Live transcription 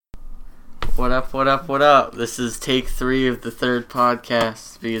What up, what up, what up? This is take 3 of the third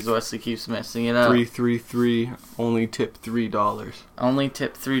podcast because Wesley keeps messing it up. 333, only tip $3. Only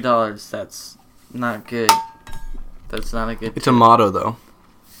tip $3. That's not good. That's not a good It's tip. a motto, though.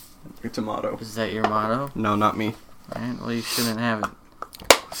 It's a motto. Is that your motto? No, not me. Alright, well, you shouldn't have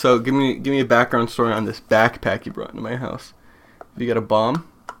it. So, give me a background story on this backpack you brought into my house. Have you got a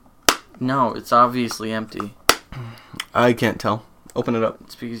bomb? No, it's obviously empty. I can't tell. Open it up.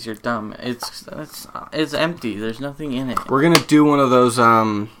 It's because you're dumb. It's empty. There's nothing in it. We're gonna do one of those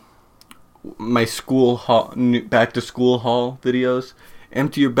my school haul, back to school haul videos.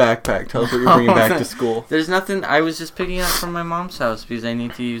 Empty your backpack. Tell us what you're bringing back to school. There's nothing. I was just picking it up from my mom's house because I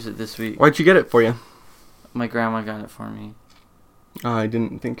need to use it this week. Why'd you get it for you? My grandma got it for me. Oh, I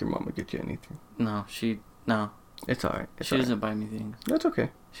didn't think your mom would get you anything. No. It's alright. She doesn't buy me things. That's okay.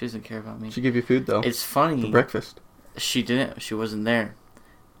 She doesn't care about me. She give you food though. It's funny. For breakfast. She didn't. She wasn't there.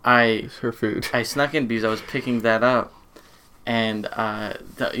 It's her food. I snuck in because I was picking that up, and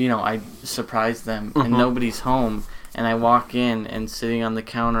I surprised them, and nobody's home. And I walk in, and sitting on the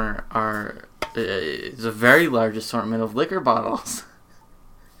counter is a very large assortment of liquor bottles.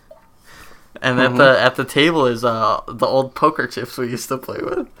 And at the table is the old poker chips we used to play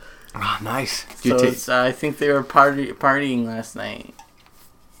with. Oh, nice. I think they were partying last night,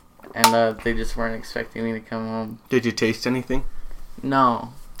 and they just weren't expecting me to come home. Did you taste anything?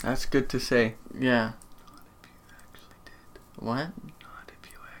 No. That's good to say. Yeah. Not if you actually did. What? Not if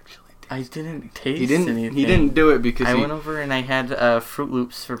you actually did. I didn't taste anything. He didn't do it because I went over and I had Fruit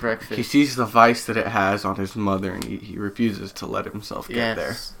Loops for breakfast. He sees the vice that it has on his mother, and he refuses to let himself get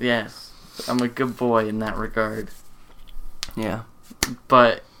there. Yes. I'm a good boy in that regard. Yeah.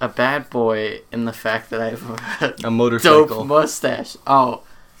 But a bad boy in the fact that I have a motorcycle. Dope mustache. Oh,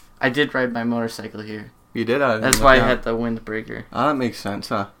 I did ride my motorcycle here. You did? That's why I had the windbreaker. Oh, that makes sense,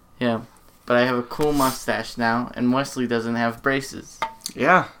 huh? Yeah. But I have a cool mustache now, and Wesley doesn't have braces.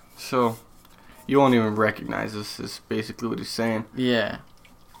 Yeah. So, you won't even recognize this, is basically what he's saying. Yeah.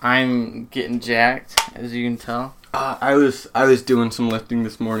 I'm getting jacked, as you can tell. I was doing some lifting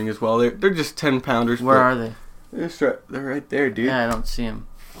this morning as well. They're just 10-pounders. Where are they? They're right there, dude. Yeah, I don't see them.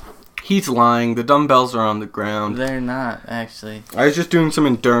 He's lying. The dumbbells are on the ground. They're not, actually. I was just doing some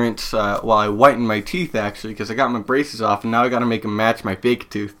endurance while I whitened my teeth, actually, because I got my braces off, and now I got to make them match my fake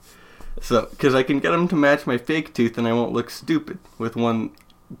tooth. So, because I can get them to match my fake tooth, and I won't look stupid with one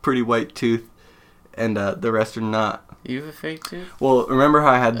pretty white tooth, and the rest are not. You have a fake tooth? Well, remember how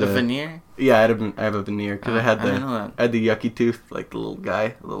I had a veneer? Yeah, I have a veneer, because I had I had the yucky tooth, like the little guy,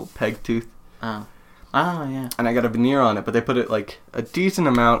 the little peg tooth. Oh, yeah. And I got a veneer on it, but they put it like a decent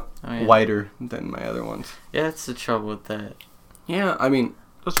amount whiter than my other ones. Yeah, that's the trouble with that. Yeah, I mean,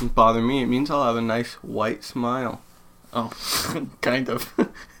 it doesn't bother me. It means I'll have a nice white smile. Oh, kind of.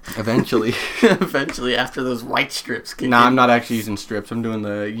 Eventually. Eventually, after those white strips kick in. I'm not actually using strips. I'm doing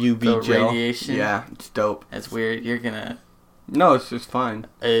the UV gel. Radiation? Yeah, it's dope. That's weird. You're gonna... No, it's just fine.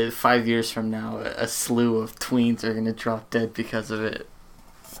 5 years from now, a slew of tweens are gonna drop dead because of it.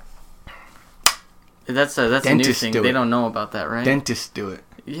 That's a new thing. They don't know about that, right? Dentists do it.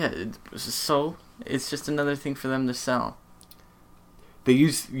 Yeah, so it's just another thing for them to sell. They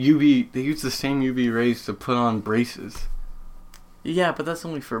use UV. They use the same UV rays to put on braces. Yeah, but that's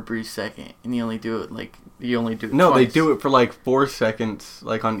only for a brief second, and you only do it No, twice. they do it for like 4 seconds,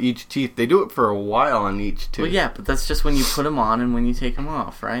 like on each teeth. They do it for a while on each tooth. Well, yeah, but that's just when you put them on and when you take them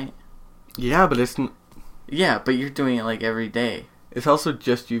off, right? Yeah, but it's. Yeah, but you're doing it like every day. It's also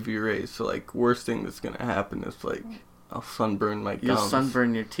just UV rays, so like worst thing that's gonna happen is like I'll sunburn my gums. You'll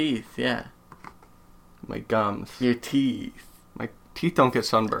sunburn your teeth, yeah. My gums. Your teeth. My teeth don't get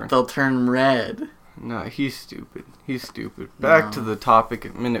sunburned. They'll turn red. No, he's stupid. He's stupid. Back to the topic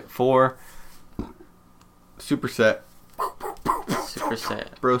at minute 4. Superset.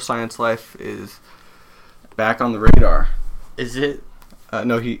 Superset. Bro Science Life is back on the radar. Is it?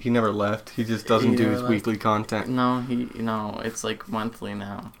 No, he never left. He just doesn't do his weekly content. No, it's like monthly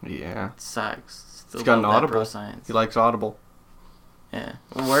now. Yeah. It sucks. He's got an Audible. Bro Science. He likes Audible. Yeah.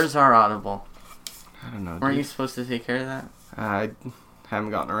 Well, where's our Audible? I don't know. Weren't you supposed to take care of that? I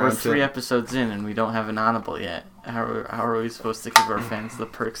haven't gotten around to it. We're 3 episodes in and we don't have an Audible yet. How are we supposed to give our fans the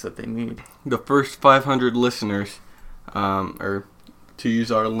perks that they need? The first 500 listeners, or to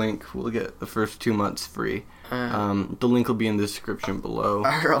use our link, will get the first 2 months free. The link will be in the description below.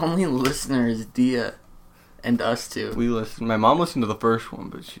 Our only listener is Dia, and us too. We listened. My mom listened to the first one,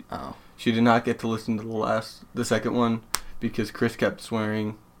 but she did not get to listen to the second one, because Chris kept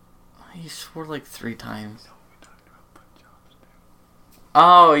swearing. He swore like 3 times.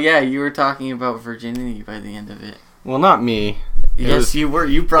 Oh yeah, you were talking about virginity by the end of it. Well, not me. Yes, you were.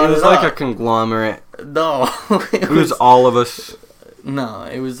 You brought it up. It was like a conglomerate. No. It was all of us. No,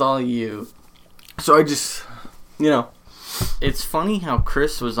 it was all you. So I just, It's funny how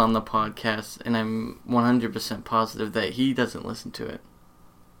Chris was on the podcast, and I'm 100% positive that he doesn't listen to it.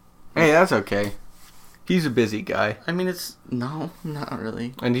 Hey, that's okay. He's a busy guy. I mean, no, not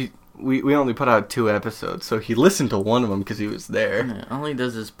really. And we only put out 2 episodes, so he listened to one of them because he was there. Yeah, all he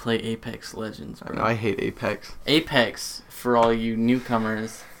does is play Apex Legends, bro. I know, I hate Apex. Apex, for all you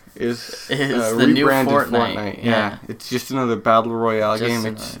newcomers, is the new Fortnite. Yeah, it's just another battle royale game.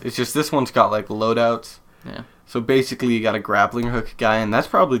 It's just this one's got like loadouts. Yeah. So basically, you got a grappling hook guy, and that's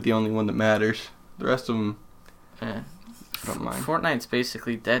probably the only one that matters. The rest of them, yeah. I don't mind. Fortnite's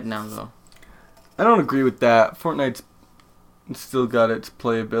basically dead now, though. I don't agree with that. Fortnite's still got its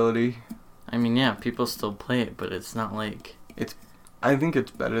playability. I mean, yeah, people still play it, but it's not like I think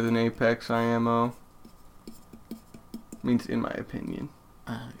it's better than Apex IMO. Means in my opinion.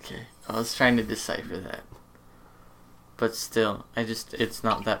 Okay, I was trying to decipher that, but still, it's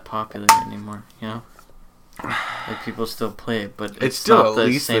not that popular anymore. Like people still play it, but it's still not at the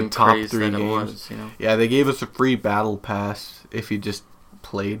least same the top praise 3 that games. it was. Yeah, they gave us a free battle pass if you just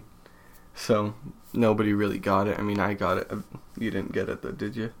played, so nobody really got it. I mean, I got it. You didn't get it though,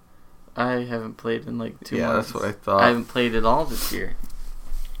 did you? I haven't played in like 2 months. Yeah, that's what I thought. I haven't played at all this year.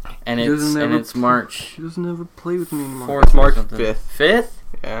 And it's March. She doesn't ever play with me anymore. 4th It's March or something. 5th. 5th?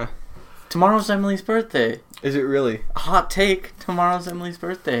 Yeah. Tomorrow's Emily's birthday. Is it really? Hot take. Tomorrow's Emily's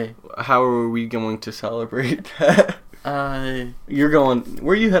birthday. How are we going to celebrate that? You're going.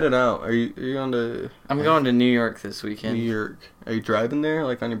 Where are you headed out? Are you going to? I'm going to New York this weekend. New York. Are you driving there,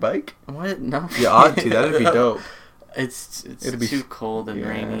 like on your bike? What? No. You ought to. That'd be dope. It's It'd be too cold and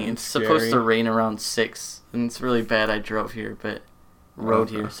rainy. It's scary. supposed to rain around 6, and it's really bad. I drove here, but rode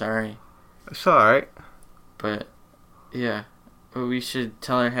here. Sorry. It's all right. But yeah, we should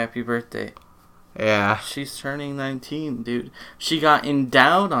tell her happy birthday. Yeah. She's turning 19, dude. She got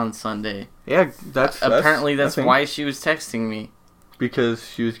endowed on Sunday. Yeah, that's apparently that's why she was texting me. Because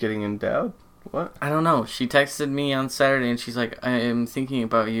she was getting endowed. What? I don't know. She texted me on Saturday, and she's like, "I am thinking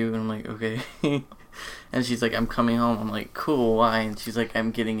about you," and I'm like, "Okay." And she's like, "I'm coming home." I'm like, "Cool, why?" And she's like,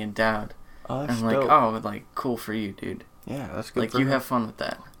 "I'm getting endowed." Oh, that's and I'm dope. like, "Oh, like cool for you, dude." Yeah, that's good. Like for you her. have fun with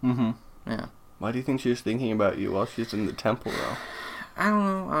that. Mm-hmm. Yeah. Why do you think she was thinking about you while she's in the temple, though? I don't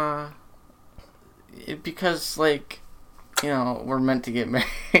know. Because we're meant to get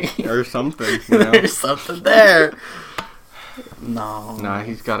married or something. There's something there. No. Nah,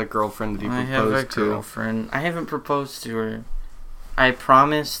 he's got a girlfriend that he proposed to. I have a girlfriend. I haven't proposed to her. I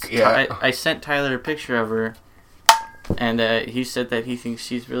promised. Yeah. I sent Tyler a picture of her, and he said that he thinks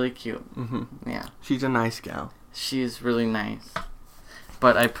she's really cute. Mm-hmm. Yeah. She's a nice gal. She is really nice.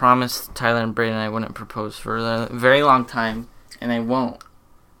 But I promised Tyler and Brayden I wouldn't propose for a very long time, and I won't.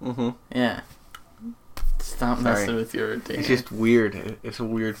 Mm-hmm. Yeah. Stop messing with your routine. It's just weird. It's a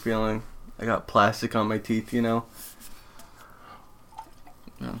weird feeling. I got plastic on my teeth, No.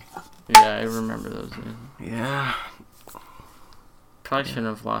 Yeah, I remember those days. Yeah. Probably shouldn't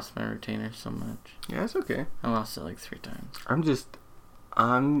have lost my retainer so much. Yeah, it's okay. I lost it like 3 times. I'm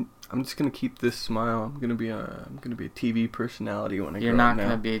just gonna keep this smile. I'm gonna be a TV personality when I grow up. You're not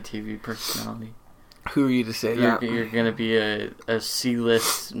gonna be a TV personality. Who are you to say that? You're gonna be a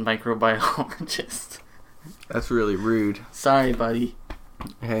C-list microbiologist. That's really rude. Sorry, buddy.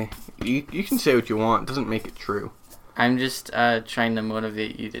 Hey, you can say what you want. It doesn't make it true. I'm just trying to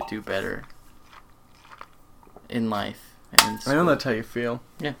motivate you to do better in life. And I know that's how you feel.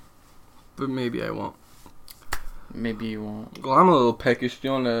 Yeah. But maybe I won't. Maybe you won't. Well, I'm a little peckish. Do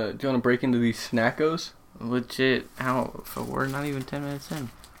you wanna break into these snackos? Legit. How? We're not even 10 minutes in.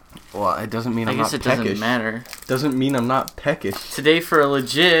 Well, it doesn't mean I'm not peckish. I guess it doesn't matter. Doesn't mean I'm not peckish. Today, for a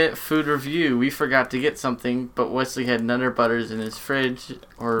legit food review, we forgot to get something, but Wesley had Nutter Butters in his fridge.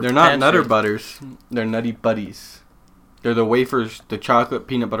 They're not Nutter Butters. They're Nutty Buddies. They're the wafers, the chocolate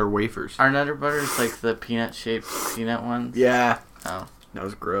peanut butter wafers. Are Nutter Butters like the peanut-shaped peanut ones? Yeah. Oh. That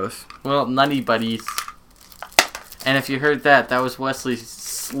was gross. Well, Nutty Buddies. And if you heard that was Wesley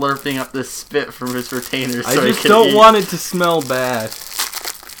slurping up the spit from his retainer. I just don't want it to smell bad.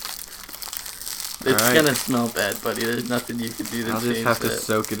 It's gonna smell bad, buddy. There's nothing you can do to change that. I'll just have to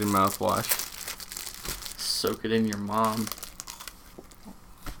soak it in mouthwash. Soak it in your mom.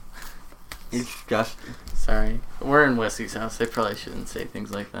 It's disgusting. Sorry. We're in Wesley's house. They probably shouldn't say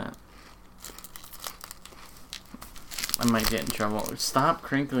things like that. I might get in trouble. Stop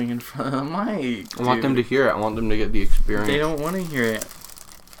crinkling in front of the mic, dude. I want them to hear it. I want them to get the experience. They don't want to hear it.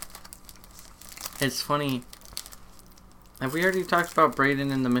 It's funny. Have we already talked about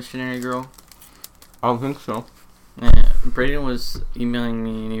Brayden and the missionary girl? I don't think so. Yeah. Braden was emailing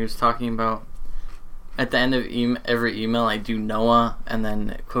me and he was talking about at the end of every email I do Noah and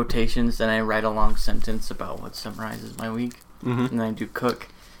then quotations, then I write a long sentence about what summarizes my week, and then I do cook.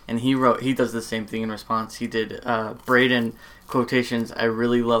 And he does the same thing in response. He did Braden quotations. I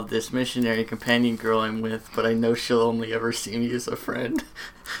really love this missionary companion girl I'm with, but I know she'll only ever see me as a friend.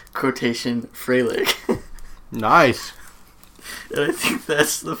 Quotation Freilich. Nice. And I think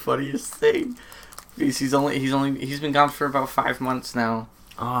that's the funniest thing. Because he's been gone for about 5 months now.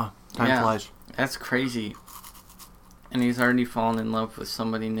 Ah, time flies. That's crazy. And he's already fallen in love with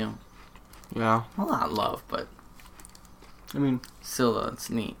somebody new. Yeah. Well, not love, but I mean, still though, it's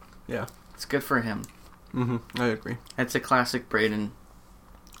neat. Yeah. It's good for him. I agree. It's a classic Braden.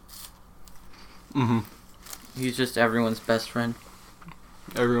 He's just everyone's best friend.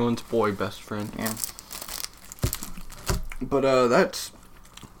 Everyone's boy best friend. Yeah. But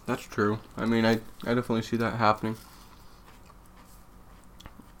that's true. I mean, I definitely see that happening.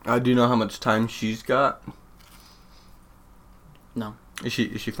 Do you know how much time she's got? No. Is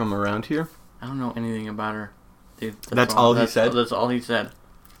she from around here? I don't know anything about her. Dude, that's all he said? That's all he said.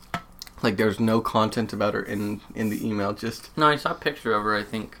 Like, there's no content about her in the email, just... No, I saw a picture of her, I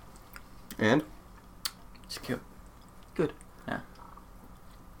think. And? It's cute. Good. Yeah.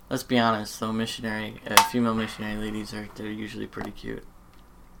 Let's be honest, though, female missionary ladies they're usually pretty cute.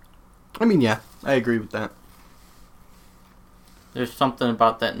 I mean, yeah, I agree with that. There's something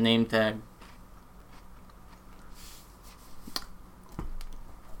about that name tag.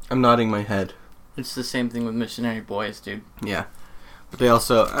 I'm nodding my head. It's the same thing with missionary boys, dude. Yeah. But they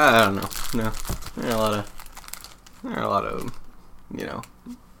also, I don't know. No. There are a lot of,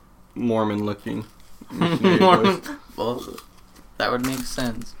 Mormon-looking missionary boys. Well, that would make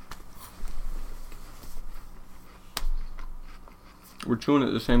sense. We're chewing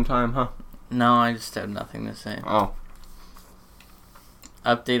at the same time, huh? No, I just have nothing to say. Oh.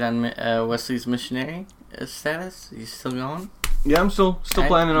 Update on Wesley's missionary status? He's still going? Yeah, I'm still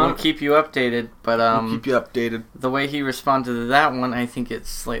planning on it. We'll keep you updated, but We'll keep you updated. The way he responded to that one, I think it's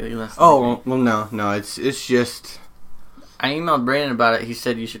slightly less. Oh, well, no, it's just. I emailed Brandon about it. He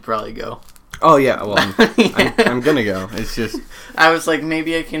said you should probably go. Oh yeah, well, I'm gonna go. It's just. I was like,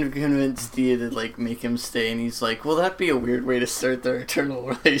 maybe I can convince Dia to make him stay, and he's like, well, that'd be a weird way to start their eternal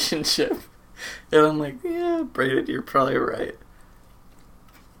relationship. And I'm like, yeah, Brandon, you're probably right.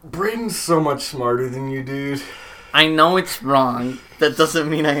 Braden's so much smarter than you, dude. I know it's wrong. That doesn't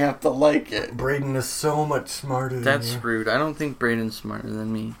mean I have to like it. Braden is so much smarter than That's you. rude. I don't think Braden's smarter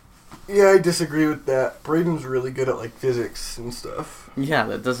than me. Yeah, I disagree with that. Braden's really good at, physics and stuff. Yeah,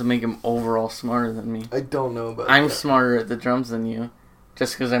 that doesn't make him overall smarter than me. I don't know about I'm that. smarter at the drums than you.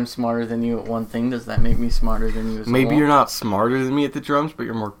 Just because I'm smarter than you at one thing, does that make me smarter than you as Maybe well? you're not smarter than me at the drums, but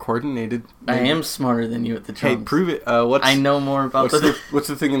you're more coordinated. I am smarter than you at the drums. Hey, prove it. I know more about what's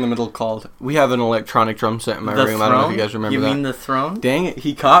the thing in the middle called? We have an electronic drum set in my room. Throne? I don't know if you guys remember that. You mean the throne? Dang it,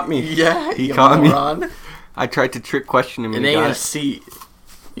 he caught me. Yeah, he caught moron. me. I tried to trick question him and it he ain't got a it. seat.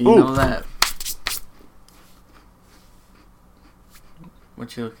 You know that.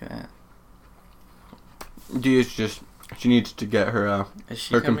 What you looking at? She needs to get her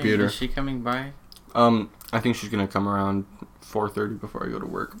computer. Is she coming by? I think she's gonna come around 4:30 before I go to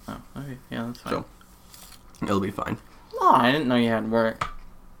work. Oh, okay, yeah, that's fine. So it'll be fine. Oh, I didn't know you had work.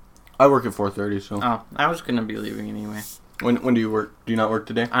 I work at 4:30, so. Oh, I was gonna be leaving anyway. When do you work? Do you not work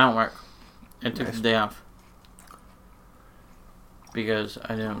today? I don't work. I took the day off because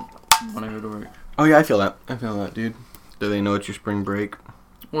I didn't want to go to work. Oh yeah, I feel that, dude. Do they know it's your spring break?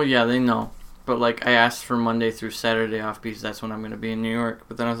 Well, yeah, they know. But, I asked for Monday through Saturday off because that's when I'm going to be in New York.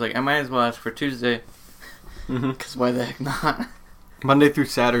 But then I was like, I might as well ask for Tuesday. Because why the heck not? Monday through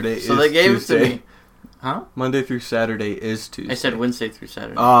Saturday is Tuesday. So they gave it to me. Huh? Monday through Saturday is Tuesday. I said Wednesday through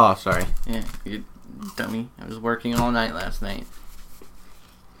Saturday. Oh, sorry. Yeah, you dummy. I was working all night last night.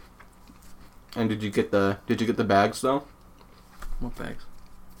 And did you get the bags, though? What bags?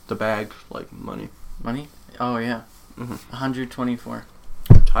 The bags, money. Money? Oh, yeah. 124.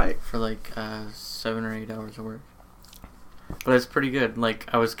 Tight. For 7 or 8 hours of work. But it's pretty good.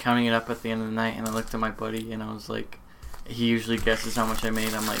 I was counting it up at the end of the night and I looked at my buddy and I was like, he usually guesses how much I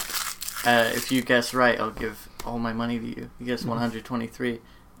made. I'm like, if you guess right, I'll give all my money to you. You guess 123.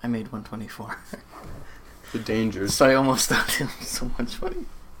 I made 124. The dangers. So I almost owed him so much money.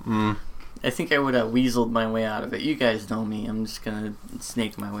 I think I would have weaseled my way out of it. You guys know me. I'm just going to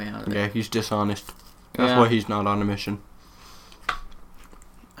snake my way out of it. Yeah, he's dishonest. That's why he's not on a mission.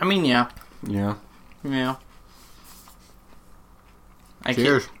 I mean, yeah. Yeah. Yeah.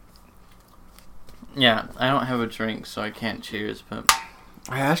 Cheers. Yeah, I don't have a drink, so I can't cheers, but...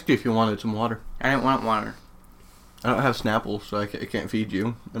 I asked you if you wanted some water. I didn't want water. I don't have Snapple, so I can't feed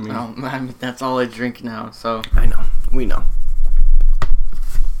you. I mean, that's all I drink now, so... I know. We know.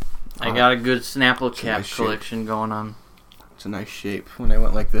 I got a good Snapple cap nice collection going on. It's a nice shape when I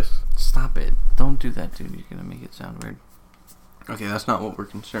went like this. Stop it. Don't do that, dude. You're going to make it sound weird. Okay, that's not what we're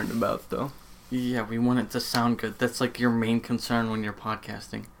concerned about, though. Yeah, we want it to sound good. That's like your main concern when you're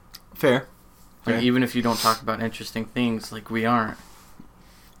podcasting. Fair. Like, even if you don't talk about interesting things, like we aren't,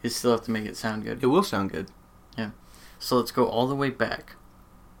 you still have to make it sound good. It will sound good. Yeah. So let's go all the way back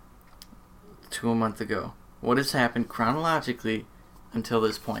to a month ago. What has happened chronologically until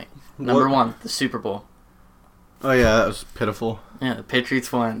this point? Number one, the Super Bowl. Oh yeah, that was pitiful. Yeah, the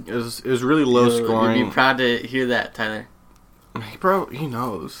Patriots won. It was really low scoring. You'd be proud to hear that, Tyler. He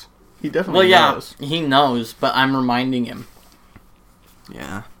knows. He definitely knows. He knows, but I'm reminding him.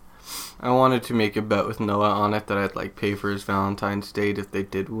 Yeah. I wanted to make a bet with Noah on it that I'd like pay for his Valentine's date if they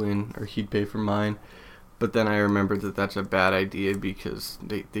did win, or he'd pay for mine. But then I remembered that that's a bad idea because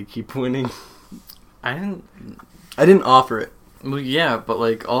they keep winning. I didn't offer it. Well, yeah, but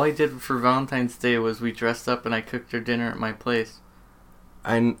like all I did for Valentine's Day was we dressed up and I cooked her dinner at my place.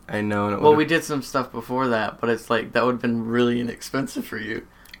 I know. And well, we did some stuff before that, but it's like that would have been really inexpensive for you.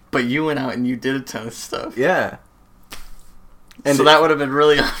 But you went out and you did a ton of stuff. Yeah. And so that would have been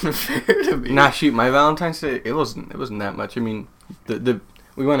really unfair to me. Nah, shoot, my Valentine's Day it wasn't that much. I mean,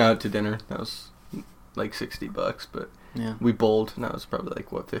 we went out to dinner. That was like $60, but yeah, we bowled, and that was probably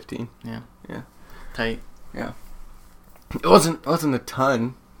like what, 15. Yeah. Yeah. Tight. Yeah. It wasn't a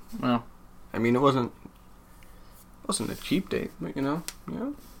ton. No. I mean, it wasn't a cheap date, but you know.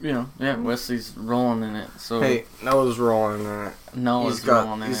 Yeah. Wesley's rolling in it. So hey, Noah's rolling in it. Noah's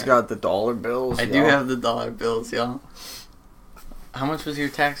rolling in it. He's got the dollar bills. I do have the dollar bills, y'all. How much was your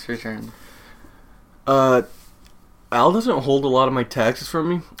tax return? Al doesn't hold a lot of my taxes from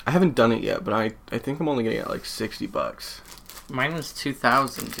me. I haven't done it yet, but I think I'm only gonna get like $60. Mine was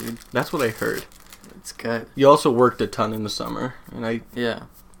 $2,000, dude. That's what I heard. It's good. You also worked a ton in the summer, and I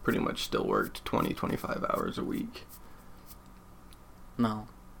pretty much still worked 20-25 hours a week. No.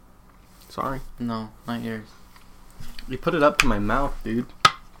 Sorry. No, not yours. You put it up to my mouth, dude.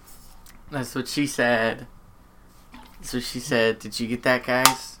 That's what she said. Did you get that,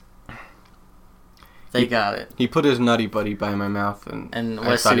 guys? They got it. He put his nutty buddy by my mouth, and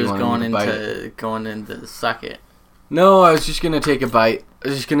Wesley was going in to suck it. No, I was just gonna take a bite. I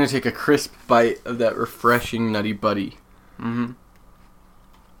was just gonna take a crisp bite of that refreshing nutty buddy. Mm-hmm.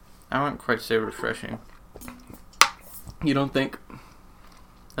 I wouldn't quite say refreshing. You don't think?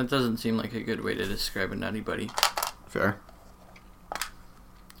 That doesn't seem like a good way to describe a nutty buddy. Fair.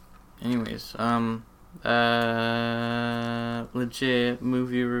 Anyways, legit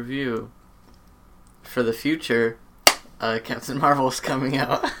movie review. For the future, Captain Marvel is coming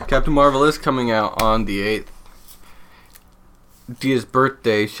out. Captain Marvel is coming out on the 8th. Dia's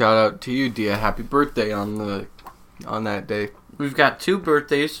birthday. Shout out to you, Dia. Happy birthday on that day. We've got 2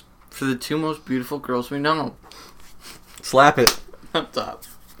 birthdays for the 2 most beautiful girls we know. Slap it. Up top.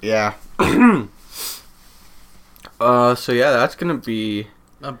 Yeah. So yeah, that's gonna be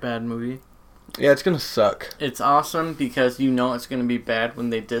a bad movie. Yeah, it's gonna suck. It's awesome because you know it's gonna be bad when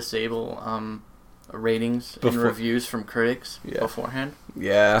they disable ratings and reviews from critics beforehand.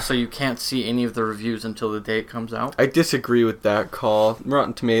 Yeah. So you can't see any of the reviews until the day it comes out. I disagree with that call.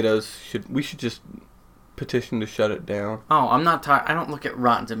 Rotten Tomatoes we should just petition to shut it down. Oh, I'm not I don't look at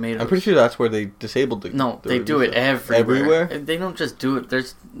Rotten Tomatoes. I'm pretty sure that's where they disabled it. No, they do it everywhere. They don't just do it.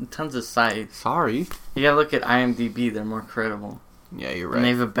 There's tons of sites. Sorry. You gotta look at IMDb. They're more credible. Yeah, you're right. And they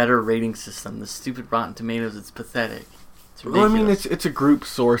have a better rating system. The stupid Rotten Tomatoes, it's pathetic. It's ridiculous. Well, I mean, it's a group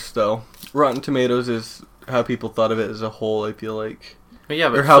source, though. Rotten Tomatoes is how people thought of it as a whole, I feel like. But yeah,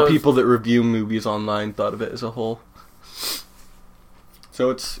 but or how people that review movies online thought of it as a whole. So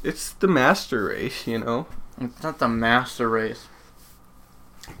it's the master race, you know? It's not the master race.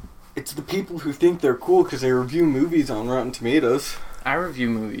 It's the people who think they're cool because they review movies on Rotten Tomatoes. I review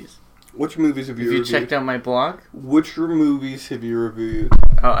movies. Which movies have you reviewed? Have you checked out my blog? Which movies have you reviewed?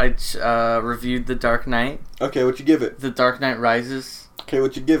 Oh, I reviewed The Dark Knight. Okay, what you give it? The Dark Knight Rises. Okay,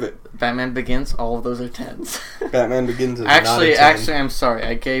 what you give it? Batman Begins. All of those are 10s. Batman Begins is actually, not a 10. Actually, I'm sorry.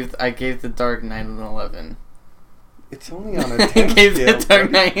 I gave The Dark Knight an 11. It's only on a 10 I gave scale, The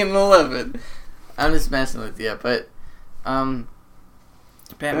Dark Knight an 11. I'm just messing with you, but Batman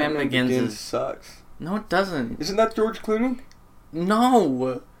Begins sucks. No, it doesn't. Isn't that George Clooney?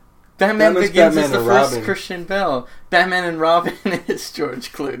 No. Batman Begins is the first Robin. Christian Bale. Batman and Robin is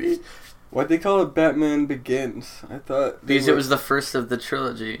George Clooney. Why'd they call it Batman Begins? I thought... Because it was the first of the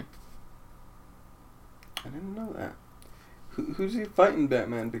trilogy. I didn't know that. Who's he fighting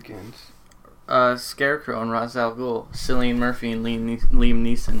Batman Begins? Scarecrow and Ra's al Ghul, Cillian Murphy and Liam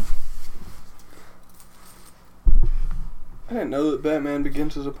Neeson. I didn't know that Batman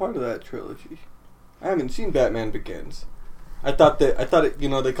Begins was a part of that trilogy. I haven't seen Batman Begins. I thought it,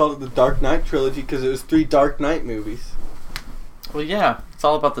 they called it the Dark Knight trilogy because it was 3 Dark Knight movies. Well, yeah, it's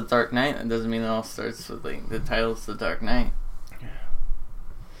all about the Dark Knight. It doesn't mean it all starts with the title's The Dark Knight.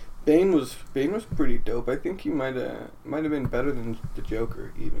 Bane was pretty dope. I think he might have been better than the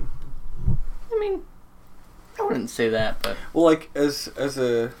Joker even. I mean, I wouldn't say that, but well, like as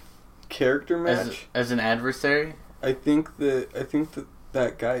a character match, as an adversary, I think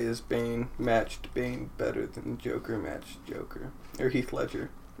that guy is Bane matched Bane better than Joker matched Joker, or Heath Ledger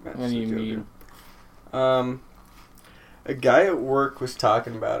matched what do you Joker. mean? A guy at work was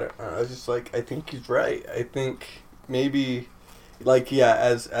talking about it. I was just like, I think he's right. I think maybe, like, yeah,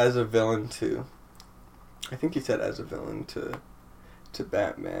 as a villain too. I think he said as a villain to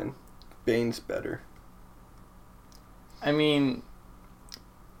Batman, Bane's better. I mean,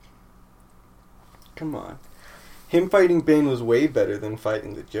 come on, him fighting Bane was way better than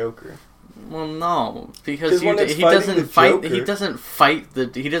fighting the Joker. well, no, because he doesn't fist fight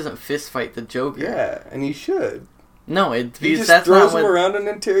the Joker. Yeah, and he should. No, he just that's throws not him what, around an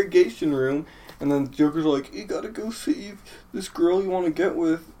interrogation room, and then the Joker's like, "You gotta go save this girl you want to get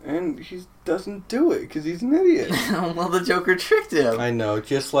with," and he doesn't do it because he's an idiot. well, the Joker tricked him. I know,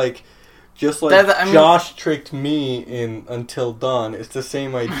 just like Josh tricked me in Until Dawn. It's the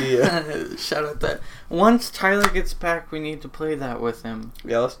same idea. Shout out that. Once Tyler gets back, we need to play that with him.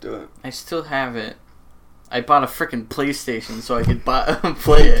 Yeah, let's do it. I still have it. I bought a freaking PlayStation so I could play it.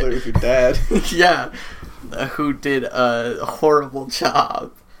 Play with your dad. Yeah. Who did a horrible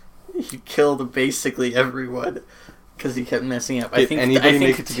job. He killed basically everyone because he kept messing up. Did anybody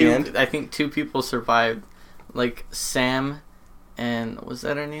make it to the end? I think 2 people survived. Like Sam and... was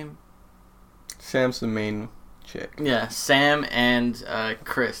that her name? Sam's the main chick. Yeah, Sam and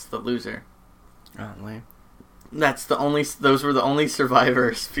Chris, the loser. Oh, lame. Those were the only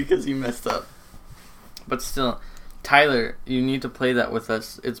survivors because he messed up. But still, Tyler, you need to play that with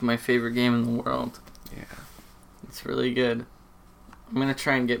us. It's my favorite game in the world. Yeah. It's really good. I'm gonna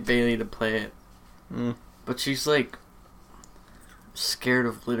try and get Bailey to play it. But she's like scared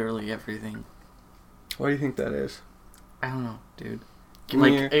of literally everything. Why do you think that is? I don't know, dude.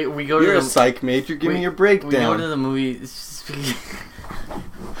 You're a psych major. Give me your breakdown. We go to the movie.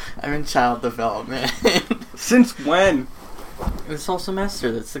 I'm in child development. Since when? This whole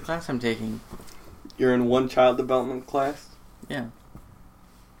semester. That's the class I'm taking. You're in one child development class? Yeah.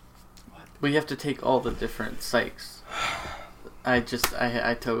 What? We have to take all the different psychs. I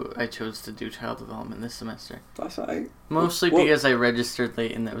chose to do child development this semester. That's right. Mostly because I registered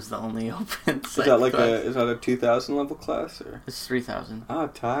late and that was the only open psych class. Is that a 2,000 level class or? It's 3,000. Ah,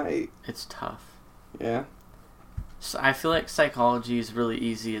 tight. It's tough. Yeah. So I feel like psychology is really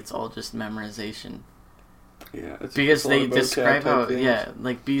easy. It's all just memorization. Yeah. Because they describe how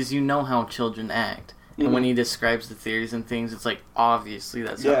because you know how children act. And when he describes the theories and things, it's like, obviously,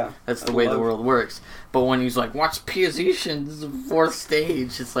 that's the way the world works. But when he's like, watch Piazetion, this is the 4th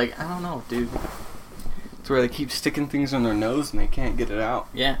stage, it's like, I don't know, dude. It's where they keep sticking things in their nose and they can't get it out.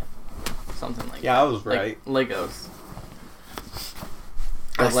 Yeah. Something like that. Yeah, I was right. Like Legos.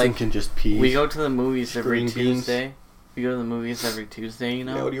 I was thinking just peas. We go to the movies every Tuesday. We go to the movies every Tuesday, you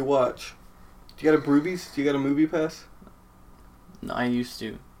know? Yeah, what do you watch? Do you got a Broobies? Do you got a movie pass? No, I used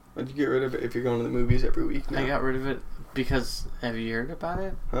to. Why'd you get rid of it if you're going to the movies every week now? I got rid of it because... Have you heard about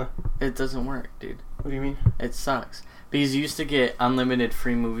it? Huh? It doesn't work, dude. What do you mean? It sucks. Because you used to get unlimited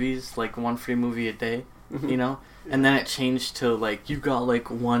free movies, like 1 free movie a day, you know? Yeah. And then it changed to, like, you got, like,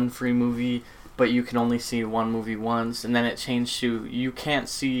 1 free movie, but you can only see 1 movie once. And then it changed to, you can't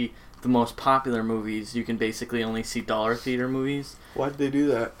see the most popular movies. You can basically only see dollar theater movies. Why'd they do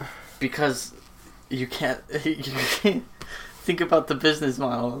that? Because you can't think about the business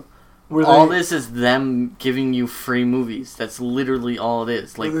model. This is them giving you free movies. That's literally all it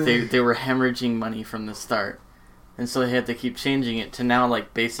is. Like, they were hemorrhaging money from the start. And so they had to keep changing it to now,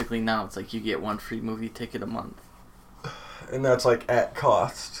 like, basically now it's like you get 1 free movie ticket a month. And that's, like, at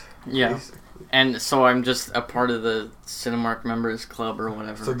cost. Yeah. Basically. And so I'm just a part of the Cinemark Members Club or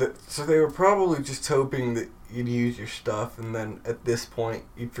whatever. So they were probably just hoping that you'd use your stuff, and then at this point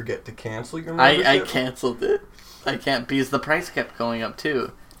you'd forget to cancel your membership? I canceled it. I can't, because the price kept going up,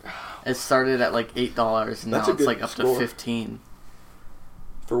 too. It started at like $8, and now it's like up to $15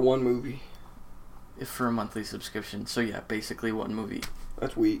 for 1 movie. For a monthly subscription. So yeah, basically 1 movie.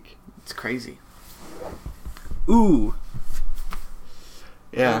 That's weak. It's crazy. Ooh.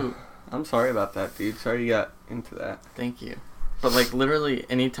 Yeah. Ooh. I'm sorry about that, dude. Sorry you got into that. Thank you. But, like, literally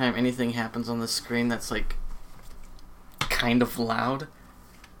anytime anything happens on the screen that's, like, kind of loud,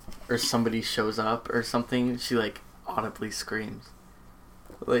 or somebody shows up or something, she, like, audibly screams.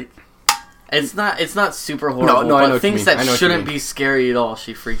 Like, it's not super horrible, No, I know but what things you mean. that shouldn't be scary at all,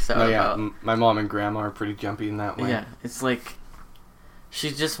 she freaks out about. My mom and grandma are pretty jumpy in that way. Yeah, it's like,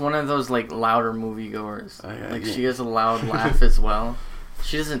 she's just one of those, like, louder moviegoers. She has a loud laugh as well.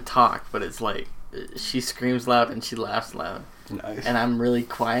 She doesn't talk, but it's like, she screams loud and she laughs loud. Nice. And I'm really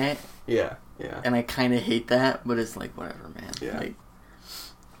quiet. Yeah. And I kind of hate that, but it's like, whatever, man. Yeah.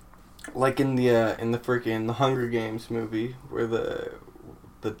 Like in the freaking The Hunger Games movie, where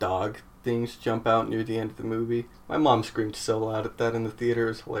the dog things jump out near the end of the movie. My mom screamed so loud at that in the theater. It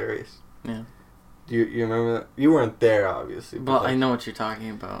was hilarious. Yeah. Do you remember that? You weren't there, obviously. Well, I know what you're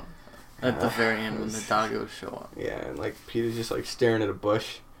talking about. At the very end when the doggos show up. Yeah, and like Peter's just like staring at a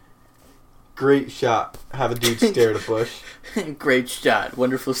bush. Great shot. Have a dude stare at a bush. Great shot.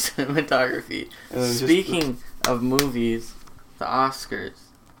 Wonderful cinematography. Speaking of movies, the Oscars.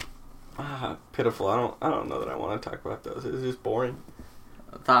 Pitiful. I don't know that I want to talk about those. It's just boring.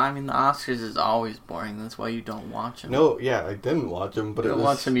 The Oscars is always boring. That's why you don't watch them. No, yeah, I didn't watch them, but you don't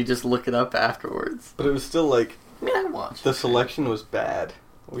watch them. You just look it up afterwards. But it was still like. I watched. The selection was bad.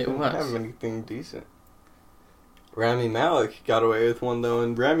 We didn't have anything decent. Rami Malek got away with one though,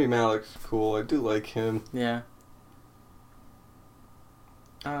 and Rami Malek's cool. I do like him. Yeah.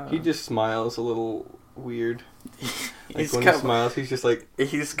 He just smiles a little weird. Like when he smiles, he's just like...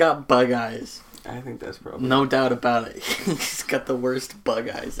 He's got bug eyes. I think that's probably... No doubt about it. He's got the worst bug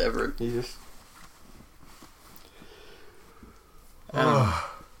eyes ever. He just...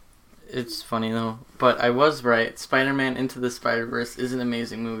 It's funny though. But I was right. Spider-Man Into the Spider-Verse is an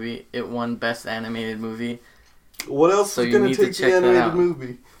amazing movie. It won Best Animated Movie. What else is going to take the animated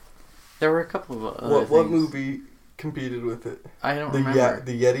movie? There were a couple of other things. What movie competed with it? I don't remember.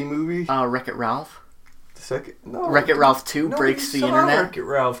 The Yeti movie? Wreck-It Ralph. The second? No. Wreck-It Ralph 2 breaks the internet. Wreck-It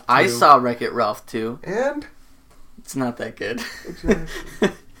Ralph 2. I saw Wreck-It Ralph 2. And? It's not that good.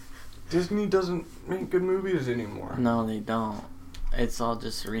 Exactly. Disney doesn't make good movies anymore. No, they don't. It's all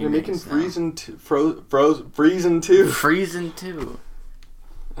just remakes. They're making Friesen 2. Friesen 2. Friesen 2.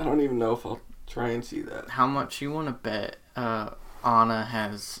 I don't even know if I'll try and see that. How much you want to bet Anna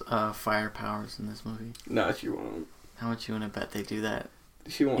has fire powers in this movie? No, she won't. How much you want to bet they do that?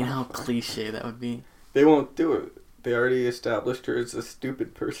 She won't. You know how cliche that would be? They won't do it. They already established her as a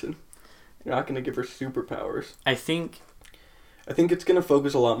stupid person. You're not going to give her superpowers. I think it's going to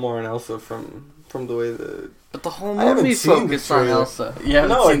focus a lot more on Elsa from the way the... But the whole movie focused on Elsa. You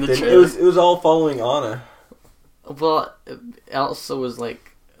haven't seen the trailer? It was all following Anna. Well, Elsa was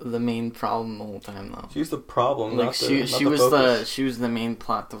like the main problem the whole time, though. She's the problem. Like she was the main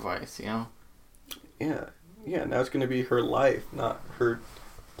plot device, you know. Yeah. Now it's gonna be her life, not her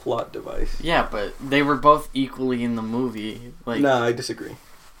plot device. Yeah, but they were both equally in the movie. Like, nah, I disagree.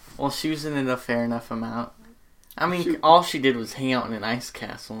 Well, she was in it a fair enough amount. I mean, all she did was hang out in an ice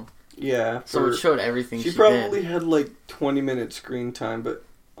castle. Yeah. So it showed everything she did. She probably had like 20-minute screen time, but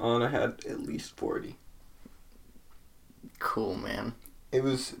Anna had at least 40. Cool, man. It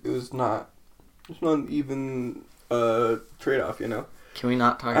was not an even trade-off, you know. Can we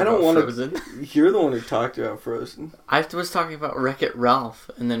not talk about Frozen? You're the one who talked about Frozen. I was talking about Wreck-It Ralph,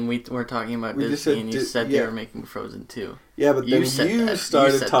 and then we were talking about Disney, and you said they were making Frozen 2. Yeah, but then you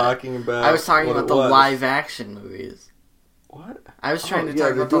started talking about... I was talking about the live-action movies. What? I was trying to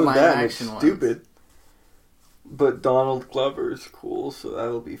talk about the live-action ones. Stupid. But Donald Glover's cool, so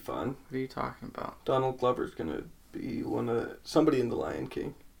that'll be fun. What are you talking about? Donald Glover's gonna be somebody in The Lion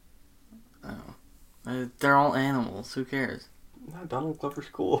King. Oh. They're all animals. Who cares? No, Donald Glover's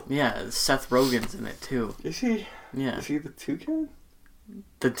cool. Yeah, Seth Rogen's in it too. Is he? Yeah. Is he the toucan?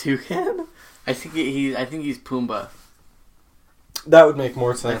 The toucan? I think he's Pumbaa. That would make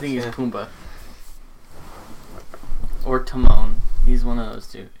more sense. I think he's Pumbaa. Or Timon. He's one of those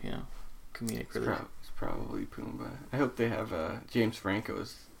two, you know, comedic relief. It's probably Pumbaa. I hope they have James Franco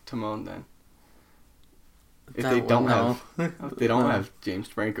as Timon then. If they don't have James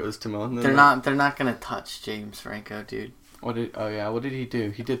Franco as Timon, then they're not gonna touch James Franco, dude. What did he do?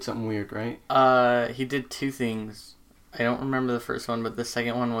 He did something weird, right? He did two things. I don't remember the first one, but the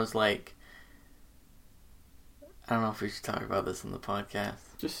second one was like, I don't know if we should talk about this on the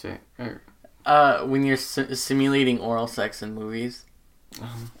podcast. Just say it. When you're simulating oral sex in movies,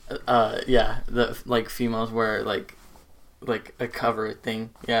 yeah, the like females wear like a cover thing.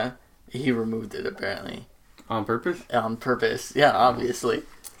 Yeah, he removed it apparently. On purpose? On purpose, yeah, obviously.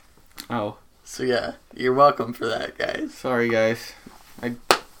 Oh. So yeah, you're welcome for that, guys. Sorry, guys.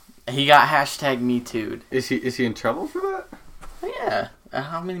 He got #MeToo'd. Is he in trouble for that? Yeah.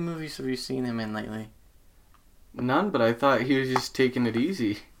 How many movies have you seen him in lately? None, but I thought he was just taking it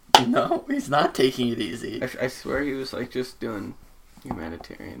easy. No, he's not taking it easy. I swear he was like just doing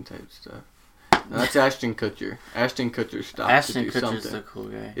humanitarian type stuff. No, that's Ashton Kutcher. Ashton Kutcher stopped Ashton to do Kutcher's something. the cool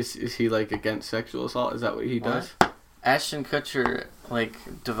guy. Is he like against sexual assault? Is that what he does? Ashton Kutcher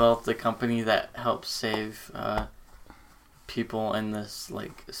like developed a company that helps save people in this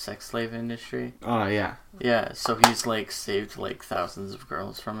like sex slave industry. Oh yeah. Yeah, so he's like saved like thousands of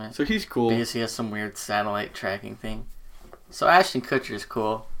girls from it. So he's cool. Because he has some weird satellite tracking thing. So Ashton Kutcher's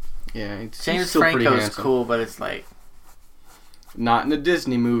cool. Yeah, he's James still pretty Franco's handsome. cool, but it's like, not in a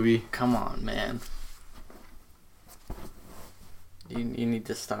Disney movie. come on, man. You need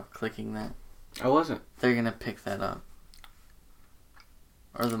to stop clicking that. I wasn't. They're gonna pick that up.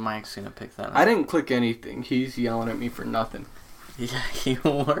 Or the mic's gonna pick that up. I didn't click anything. He's yelling at me for nothing. Yeah, you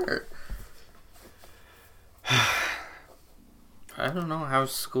were. I don't know.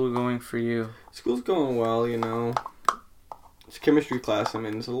 How's school going for you? School's going well, you know. This chemistry class I'm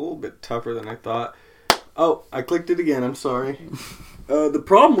in is a little bit tougher than I thought. Oh, I clicked it again. I'm sorry. The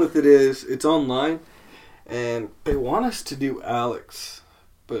problem with it is it's online, and they want us to do Alex.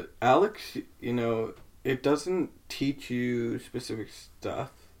 But Alex, you know, it doesn't teach you specific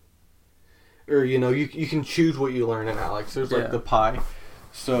stuff. Or, you know, you can choose what you learn in Alex. There's, like, the pie.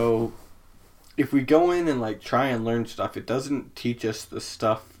 So, if we go in and, like, try and learn stuff, it doesn't teach us the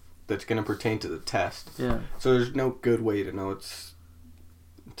stuff that's going to pertain to the test. Yeah. So, there's no good way to know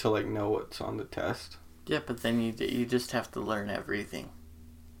know what's on the test. Yeah, but then you just have to learn everything.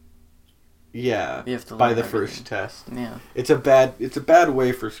 Yeah, you have to by learn the everything. first test. Yeah. It's a bad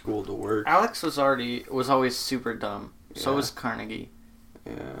way for school to work. Alex was always super dumb. So was Carnegie.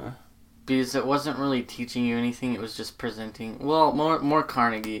 Yeah. Because it wasn't really teaching you anything, it was just presenting... Well, more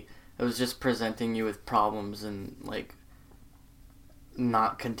Carnegie. It was just presenting you with problems and, like,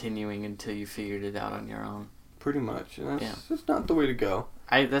 not continuing until you figured it out on your own. Pretty much. And that's just not the way to go.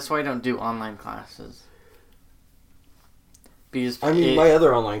 That's why I don't do online classes. Because my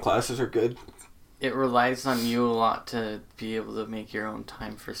other online classes are good. It relies on you a lot to be able to make your own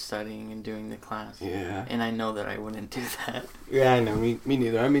time for studying and doing the class. Yeah. And I know that I wouldn't do that. Yeah, I know. Me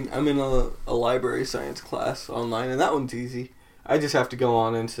neither. I mean, I'm in a library science class online, and that one's easy. I just have to go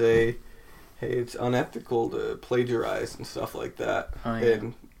on and say, hey, it's unethical to plagiarize and stuff like that. Oh, yeah.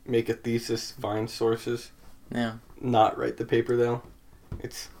 And make a thesis, find sources. Yeah. Not write the paper, though.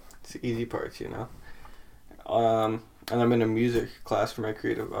 It's the easy parts, you know. And I'm in a music class for my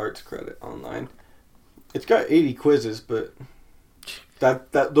creative arts credit online. It's got 80 quizzes, but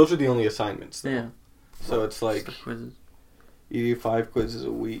those are the only assignments, though. Yeah. So it's like quizzes. you do 5 quizzes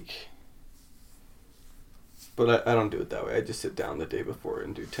a week. But I don't do it that way. I just sit down the day before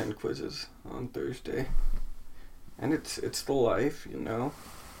and do 10 quizzes on Thursday. And it's the life, you know.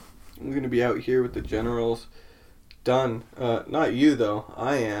 I'm going to be out here with the generals. Done. Not you, though.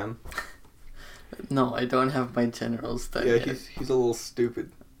 I am. No, I don't have my generals done Yeah, yet. he's a little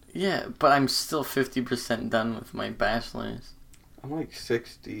stupid. Yeah, but I'm still 50% done with my bachelor's. I'm like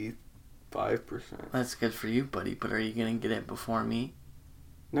 65%. That's good for you, buddy, but are you going to get it before me?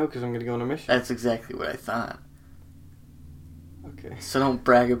 No, because I'm going to go on a mission. That's exactly what I thought. Okay. So don't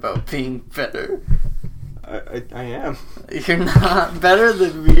brag about being better. I am. You're not better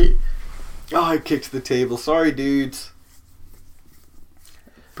than me. Oh, I kicked the table. Sorry, dudes.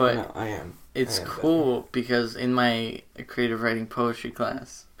 But no, I am. It's cool because in my creative writing poetry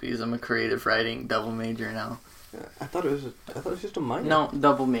class, because I'm a creative writing double major now. I thought it was just a minor. No,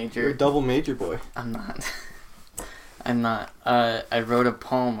 double major. You're a double major boy. I'm not. I'm not. I wrote a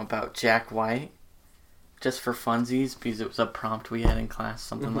poem about Jack White, just for funsies, because it was a prompt we had in class,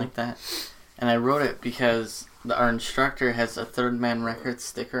 something like that. And I wrote it because our instructor has a Third Man Records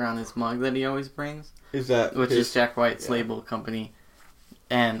sticker on his mug that he always brings. Is that which is Jack White's label company.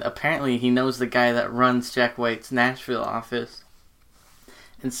 And apparently he knows the guy that runs Jack White's Nashville office.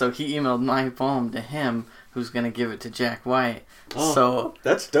 And so he emailed my poem to him, who's going to give it to Jack White. Oh, so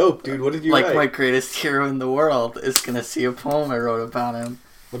that's dope, dude. What did you write? Like my greatest hero in the world is going to see a poem I wrote about him.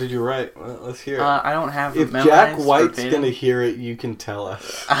 What did you write? Well, let's hear it. I don't have it memorized. memorized. If Jack White's going to hear it, you can tell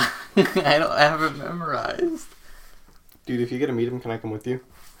us. I don't have it memorized. Dude, if you get to meet him, can I come with you?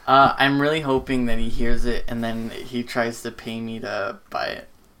 I'm really hoping that he hears it and then he tries to pay me to buy it.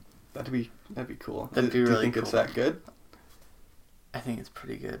 That'd be cool. That'd be really cool. Do you think it's that good? I think it's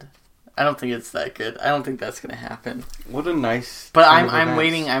pretty good. I don't think it's that good. I don't think that's gonna happen. What a nice. But I'm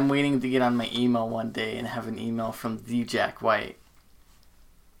waiting. I'm waiting to get on my email one day and have an email from the Jack White.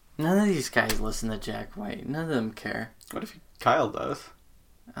 None of these guys listen to Jack White. None of them care. What if Kyle does?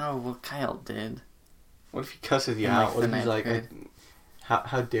 Oh well, Kyle did. What if he cusses you In, out? like, What the if he's ninth like, grade.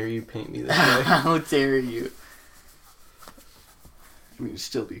 how dare you paint me this way? How dare you? I mean, it'd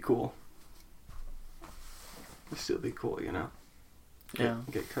still be cool. It'd still be cool, you know?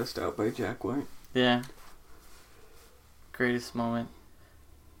 Get cussed out by Jack White. Yeah. Greatest moment.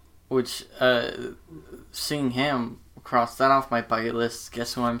 Which, seeing him, cross that off my bucket list.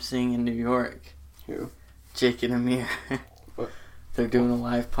 Guess who I'm seeing in New York? Who? Jake and Amir. What? They're doing a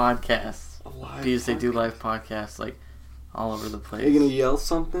live podcast. Because they do live podcasts, like, all over the place. Are you gonna yell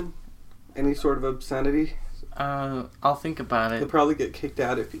something? Any sort of obscenity? I'll think about it. They'll probably get kicked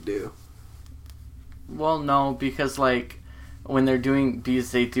out if you do. Well, no, because, like, when they're doing,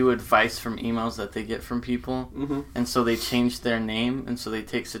 because they do advice from emails that they get from people, and so they change their name, and so they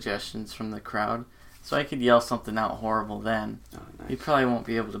take suggestions from the crowd. So I could yell something out horrible then. Oh, nice. You probably won't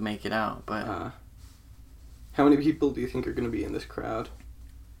be able to make it out, but... how many people do you think are going to be in this crowd?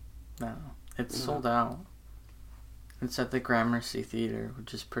 No, it's sold out. It's at the Gramercy Theater,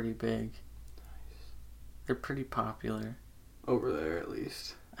 which is pretty big. Nice. They're pretty popular. Over there, at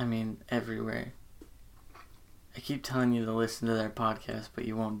least. I mean, everywhere. I keep telling you to listen to their podcast, but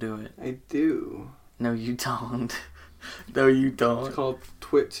you won't do it. I do. No, you don't. No, you don't. It's called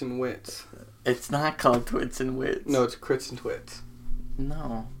Twits and Wits. It's not called Twits and Wits. No, it's Crits and Twits.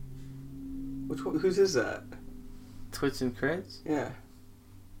 No. Which one? Whose is that? Twits and Crits? Yeah.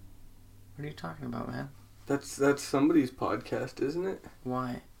 What are you talking about, man? That's somebody's podcast, isn't it?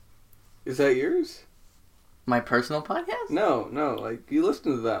 Why? Is that yours? My personal podcast? No. Like, you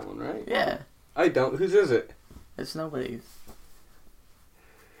listen to that one, right? Yeah. I don't. Whose is it? It's nobody's.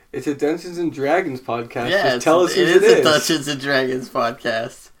 It's a Dungeons and Dragons podcast. Yeah, just tell us who it is. is. It is a Dungeons and Dragons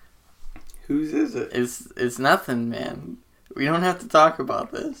podcast. Whose is it? It's nothing, man. We don't have to talk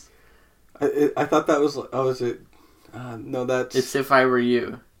about this. I thought that was... Oh, is it... no, that's... It's If I Were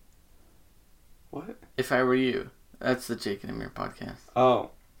You. What? If I Were You. That's the Jake and Amir podcast.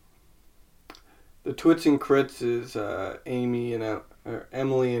 Oh. The Twits and Crits is Amy and... or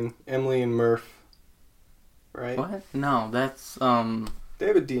Emily and Murph. Right? What? No, that's... They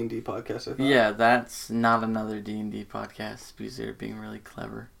have a D&D podcast, I thought. Yeah, that's not another D&D podcast because they're being really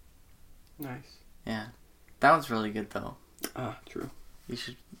clever. Nice. Yeah. That one's really good, though. Ah, true. You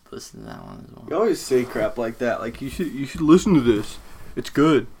should listen to that one as well. You always say crap like that. Like, you should listen to this. It's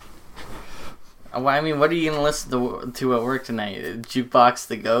good. Well, I mean, what are you going to listen to at work tonight? Jukebox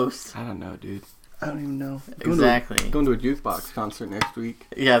the Ghost? I don't know, dude. I don't even know. Exactly. Going to a jukebox concert next week.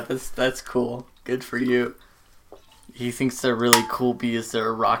 Yeah, that's cool. Good for you. He thinks they're really cool because they're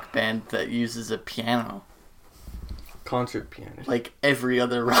a rock band that uses a piano. Concert pianist. Like every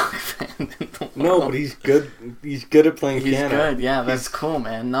other rock band in the world. No, but he's good. He's good at playing piano. He's good, yeah. That's cool,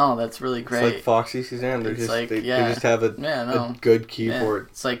 man. No, that's really great. It's like Foxy Suzanne. They just have a good keyboard.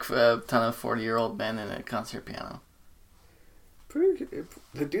 Yeah. It's like a ton of 40-year-old men in a concert piano.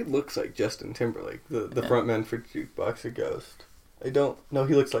 The dude looks like Justin Timberlake, the front man for Jukebox a Ghost. No,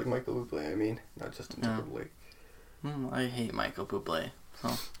 he looks like Michael Bublé, I mean, not Justin Timberlake. I hate Michael Bublé.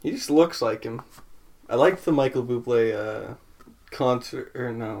 So. He just looks like him. I liked the Michael Bublé concert,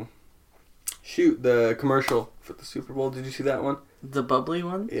 the commercial for the Super Bowl. Did you see that one? The bubbly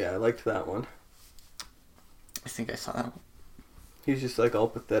one? Yeah, I liked that one. I think I saw that one. He's just like all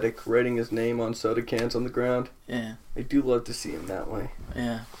pathetic, writing his name on soda cans on the ground. Yeah. I do love to see him that way.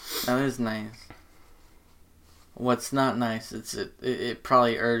 Yeah, that is nice. What's not nice is it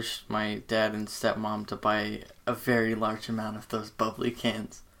probably urged my dad and stepmom to buy a very large amount of those bubbly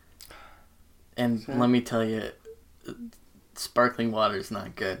cans. And let me tell you, sparkling water is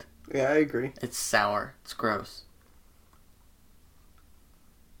not good. Yeah, I agree. It's sour. It's gross.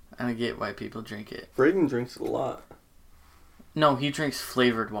 I don't get why people drink it. Braden drinks it a lot. No, he drinks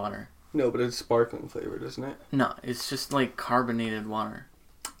flavored water. No, but it's sparkling flavored, isn't it? No, it's just like carbonated water.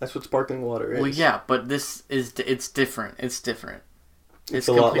 That's what sparkling water is. Well, yeah, but it's different. It's different. It's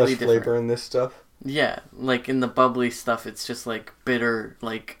a lot less flavor in this stuff. Yeah, like in the bubbly stuff, it's just like bitter,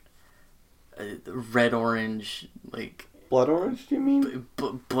 like red orange, like blood orange. Do you mean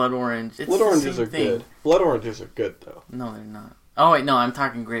blood orange? It's blood oranges are good. Blood oranges are good though. No, they're not. Oh wait, no, I'm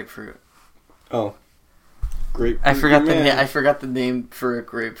talking grapefruit. Oh, grapefruit. I forgot the name for a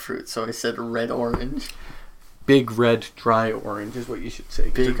grapefruit, so I said red orange. Big red dry orange is what you should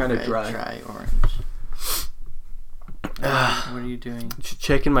say. Big kind of red dry orange. What are you doing? Just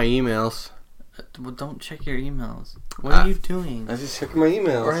checking my emails. Well, don't check your emails. What are you doing? I was just checking my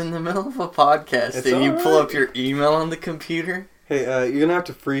emails. We're in the middle of a podcast. Did you pull up your email on the computer? Hey, you're gonna have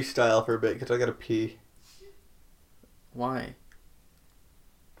to freestyle for a bit because I gotta pee. Why?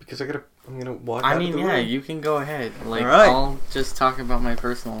 Because I'm gonna walk. I mean, yeah, you can go ahead. Like, all right. I'll just talk about my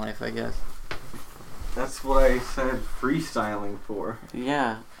personal life, I guess. That's what I said freestyling for.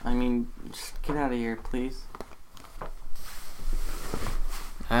 Yeah, I mean, just get out of here, please.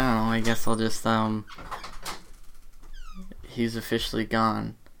 I don't know, I guess I'll just, he's officially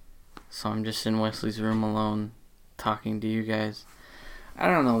gone. So I'm just in Wesley's room alone, talking to you guys. I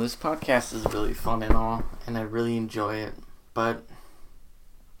don't know, this podcast is really fun and all, and I really enjoy it, but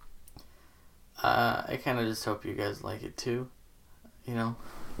I kind of just hope you guys like it too, you know?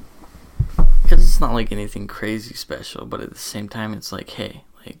 Because it's not like anything crazy special, but at the same time, it's like, hey,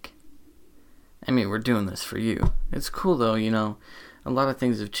 like, I mean, we're doing this for you. It's cool, though, you know, a lot of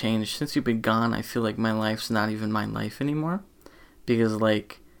things have changed. Since you've been gone, I feel like my life's not even my life anymore, because,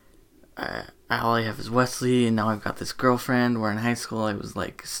 like, all I have is Wesley, and now I've got this girlfriend, where in high school I was,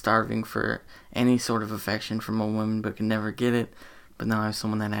 like, starving for any sort of affection from a woman, but could never get it, but now I have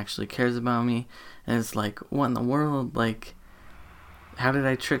someone that actually cares about me, and it's like, what in the world, like, how did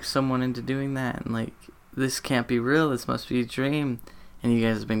I trick someone into doing that? And, like, this can't be real. This must be a dream. And you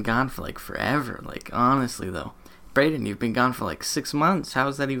guys have been gone for, like, forever. Like, honestly, though. Brayden, you've been gone for, like, 6 months. How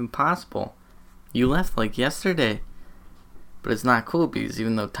is that even possible? You left, like, yesterday. But it's not cool because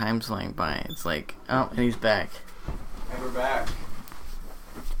even though time's flying by, it's like, oh, and he's back. And we're back.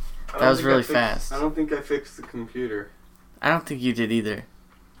 That was really fast. I don't think I fixed the computer. I don't think you did either.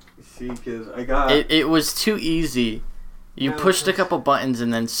 See, because I got... It was too easy. You pushed a couple buttons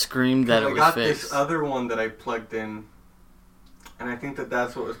and then screamed that it was fixed. I got this other one that I plugged in, and I think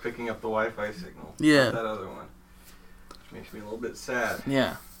that's what was picking up the Wi-Fi signal. Yeah. Not that other one. Which makes me a little bit sad.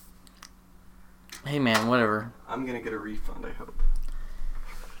 Yeah. Hey, man, whatever. I'm going to get a refund, I hope.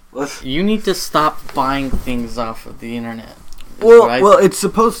 You need to stop buying things off of the internet. Well, it's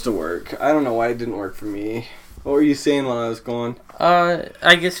supposed to work. I don't know why it didn't work for me. What were you saying while I was gone?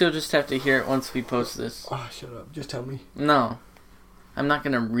 I guess you'll just have to hear it once we post this. Oh, shut up. Just tell me. No. I'm not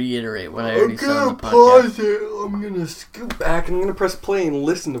going to reiterate what I already said on the podcast. I'm going to pause it. I'm going to scoot back and I'm going to press play and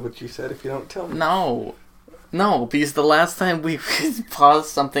listen to what you said if you don't tell me. No. No, because the last time we paused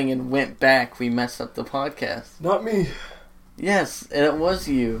something and went back, we messed up the podcast. Not me. Yes, it was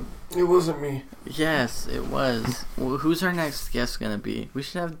you. It wasn't me. Yes, it was. Well, who's our next guest going to be? We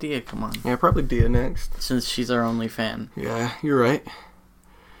should have Dia come on. Yeah, probably Dia next. Since she's our only fan. Yeah, you're right.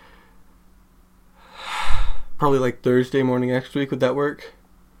 Probably like Thursday morning next week. Would that work?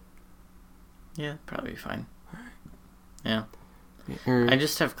 Yeah, probably fine. Yeah. Or I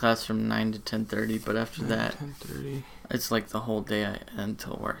just have class from 9 to 10:30, but after that, 10:30. It's like the whole day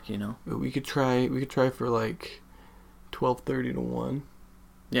until work, you know? We could try for like 12:30 to 1.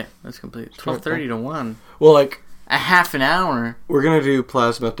 Yeah, that's complete. 12:30 to 1. Well, like a half an hour. We're gonna do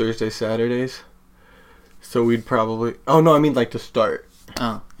plasma Thursday, Saturdays. So we'd probably... Oh, no, I mean like to start.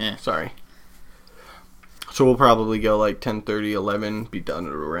 Oh, yeah. Sorry. So we'll probably go like 10:30, 11, be done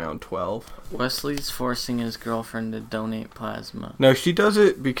at around 12. Wesley's forcing his girlfriend to donate plasma. No, she does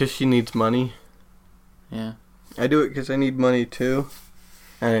it because she needs money. Yeah. I do it because I need money too.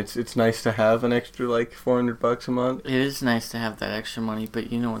 And it's nice to have an extra like $400 a month. It is nice to have that extra money,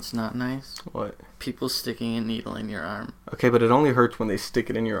 but you know what's not nice? What? People sticking a needle in your arm. Okay, but it only hurts when they stick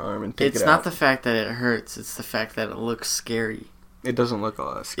it in your arm and take it out. It's not the fact that it hurts, it's the fact that it looks scary. It doesn't look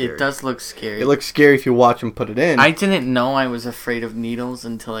all that scary. It does look scary. It looks scary if you watch them put it in. I didn't know I was afraid of needles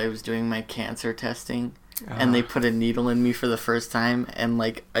until I was doing my cancer testing. And they put a needle in me for the first time, and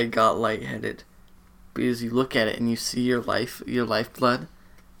like I got lightheaded. Because you look at it and you see your lifeblood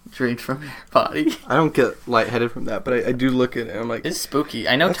drained from your body. I don't get lightheaded from that, but I do look at it and I'm like... It's spooky.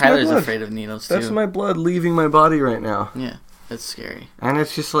 I know Tyler's afraid of needles too. That's my blood leaving my body right now. Yeah, that's scary. And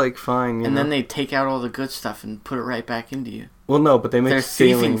it's just like, fine, and then they take out all the good stuff and put it right back into you. Well, no, but they make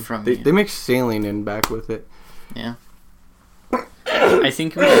saline from you. They make saline in back with it. Yeah. I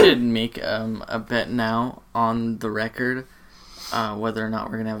think we should make a bet now on the record whether or not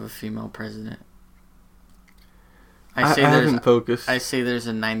we're going to have a female president. I haven't focused. I say there's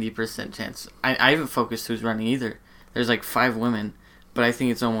a 90% chance. I haven't focused who's running either. There's like 5 women, but I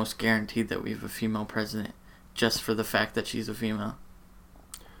think it's almost guaranteed that we have a female president just for the fact that she's a female.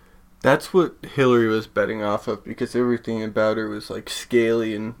 That's what Hillary was betting off of because everything about her was like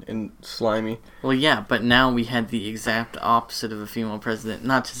scaly and slimy. Well, yeah, but now we had the exact opposite of a female president.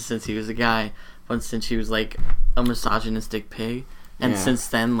 Not just since he was a guy, but since he was like a misogynistic pig. And since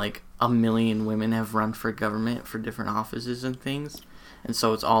then, like, 1 million women have run for government for different offices and things. And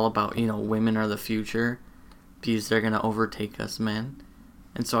so it's all about, you know, women are the future because they're going to overtake us men.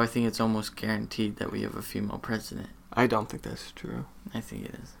 And so I think it's almost guaranteed that we have a female president. I don't think that's true. I think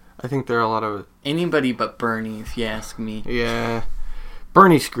it is. I think there are a lot of... Anybody but Bernie, if you ask me. Yeah.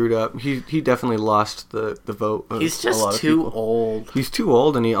 Bernie screwed up. He definitely lost the vote. He's just too old. He's too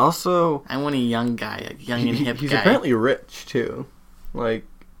old, and he also... I want a young guy, a young and hip he's guy. He's apparently rich, too. Like...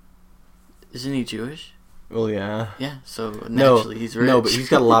 Isn't he Jewish? Well, yeah. Yeah, so naturally he's rich. No, but he's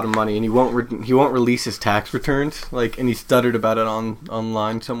got a lot of money, and he won't release his tax returns. Like, and he stuttered about it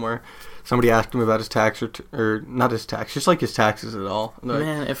online somewhere. Somebody asked him about his tax or not his tax, just like his taxes at all. Like,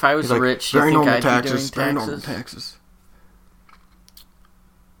 man, if I was rich, very you think normal I'd taxes, be doing taxes? very normal taxes.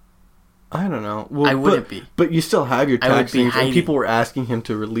 I don't know. Well, I wouldn't be. But you still have your tax things, and people were asking him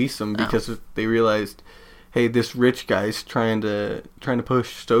to release them because they realized, hey, this rich guy's trying to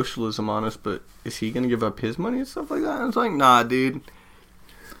push socialism on us, but is he going to give up his money and stuff like that? And it's like, nah, dude.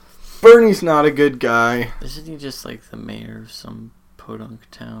 Bernie's not a good guy. Isn't he just like the mayor of some podunk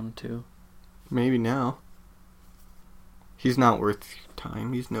town, too? Maybe now. He's not worth your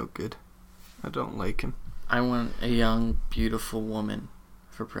time. He's no good. I don't like him. I want a young, beautiful woman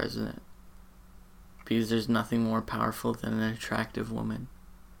for president. Because there's nothing more powerful than an attractive woman.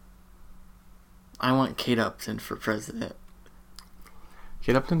 I want Kate Upton for president.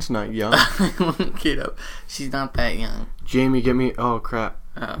 Kate Upton's not young. I want Kate Upton. She's not that young. Jamie, get me... Oh, crap.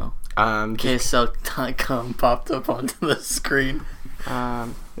 Uh-oh. KSL.com popped up onto the screen.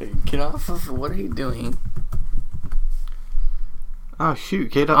 Get off of... What are you doing? Oh,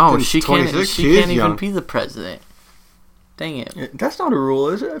 shoot. Kate Upton's she 26. She can't even be the president. Dang it. That's not a rule,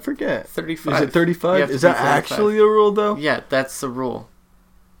 is it? I forget. 35. Is it 35? Is that 35. Actually a rule, though? Yeah, that's the rule.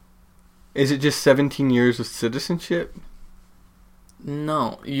 Is it just 17 years of citizenship?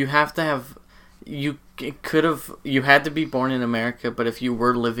 No. You have to have... You had to be born in America, but if you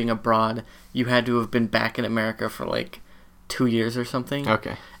were living abroad, you had to have been back in America for like 2 years or something.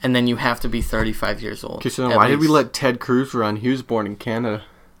 Okay. And then you have to be 35 years old. Okay, so why did we let Ted Cruz run? He was born in Canada.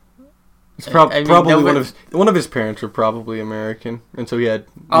 It's probably one of his parents were probably American, and so he had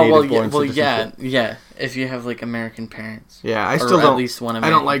native-born citizenship. Yeah. If you have like American parents. Yeah, I still don't. At least one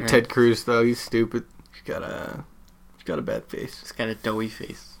American I don't like parent. Ted Cruz though. He's stupid. He's got a bad face. He's got a doughy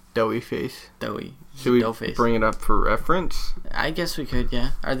face. Doughy face. Doughy. Should we bring it up for reference? I guess we could.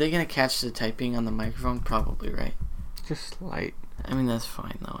 Yeah. Are they gonna catch the typing on the microphone? Probably, right? Just light. I mean, that's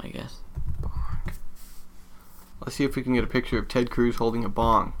fine though. I guess. Bong. Let's see if we can get a picture of Ted Cruz holding a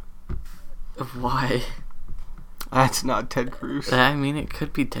bong. Why? That's not Ted Cruz. I mean, it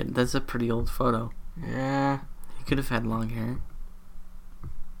could be Ted. That's a pretty old photo. Yeah. He could have had long hair.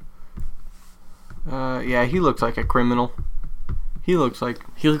 Yeah, he looks like a criminal. He looks like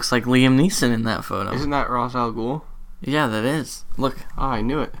Liam Neeson in that photo. Isn't that Ra's al Ghul? Yeah, that is. Look. Oh, I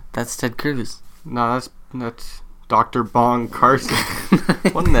knew it. That's Ted Cruz. No, that's Dr. Bong Carson.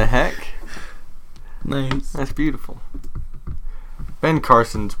 What in the heck? Nice. That's beautiful. Ben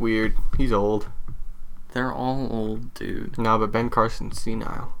Carson's weird. He's old. They're all old, dude. No, but Ben Carson's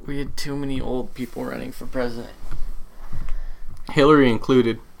senile. We had too many old people running for president. Hillary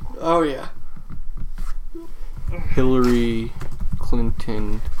included. Oh, yeah. Hillary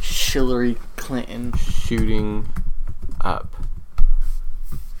Clinton. Hillary Clinton. Shooting up.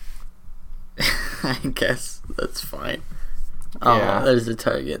 I guess that's fine. Oh, yeah. There's a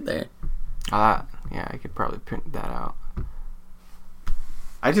target there. Yeah, I could probably print that out.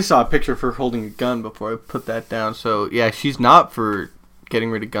 I just saw a picture of her holding a gun before I put that down. So, yeah, she's not for getting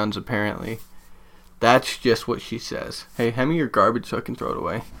rid of guns, apparently. That's just what she says. Hey, hand me your garbage so I can throw it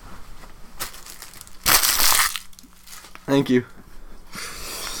away. Thank you.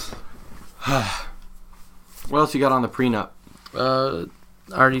 What else you got on the prenup? I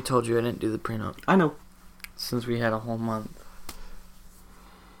already told you I didn't do the prenup. I know. Since we had a whole month.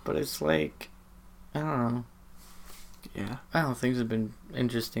 But it's like, I don't know. Yeah. I don't know, things have been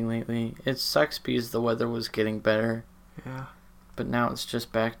interesting lately. It sucks because the weather was getting better. Yeah. But now it's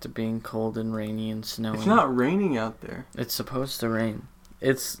just back to being cold and rainy and snowy. It's not raining out there. It's supposed to rain.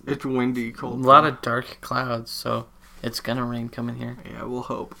 It's windy, cold. A lot of dark clouds, so it's gonna rain coming here. Yeah, we'll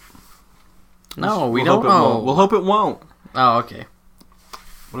hope. No, we don't know. We'll hope it won't. Oh, okay.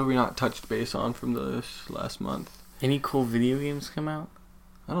 What have we not touched base on from this last month? Any cool video games come out?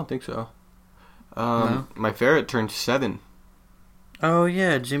 I don't think so. No? My ferret turned 7. Oh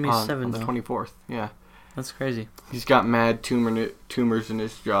yeah, Jimmy's 7 on the 24th. Yeah, that's crazy. He's got mad tumors in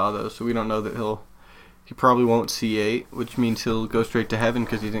his jaw though, so we don't know that he probably won't see 8, which means he'll go straight to heaven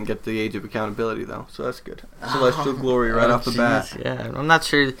because he didn't get the age of accountability though. So that's good. Celestial glory right off the bat. Yeah, I'm not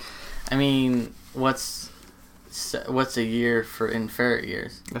sure. I mean, what's a year in ferret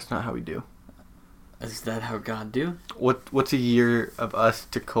years? That's not how we do. Is that how God do? What's a year of us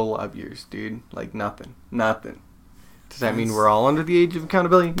to collab years, dude? Like nothing. Does that mean we're all under the age of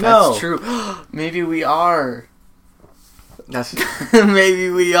accountability? No. That's true. Maybe we are. That's Maybe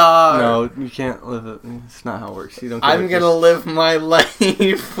we are. no, you can't live it. It's not how it works. You don't. I'm gonna live my life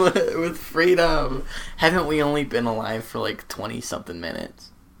with freedom. Haven't we only been alive for like 20-something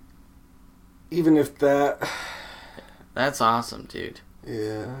minutes? Even if that. That's awesome, dude.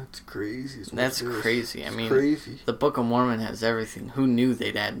 Yeah, it's crazy. That's crazy. I mean, crazy. The Book of Mormon has everything. Who knew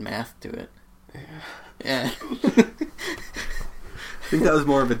they'd add math to it? Yeah. I think that was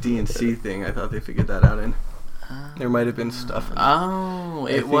more of a D&C thing. I thought they figured that out in. There might have been stuff in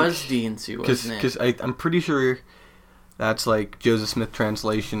it was D&C, wasn't it? Because I'm pretty sure that's like Joseph Smith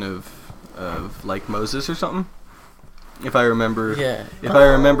translation of like Moses or something. If I remember. Yeah. If I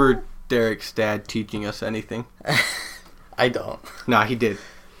remember Derek's dad teaching us anything. I don't. Nah, he did.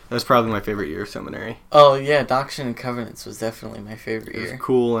 That was probably my favorite year of seminary. Oh, yeah. Doctrine and Covenants was definitely my favorite year. It was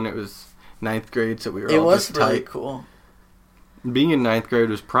cool, and it was 9th grade, so we were all just tight. It was really cool. Being in 9th grade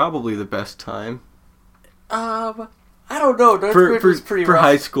was probably the best time. I don't know. 9th grade was pretty rough. For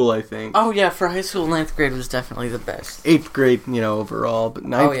high school, I think. Oh, yeah. For high school, 9th grade was definitely the best. 8th grade, overall, but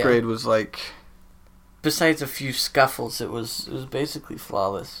 9th grade was like... Besides a few scuffles, it was basically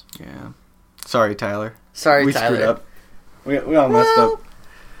flawless. Yeah. Sorry, Tyler. Tyler. We screwed up. We all messed up.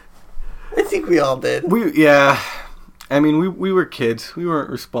 I think we all did. I mean, we were kids. We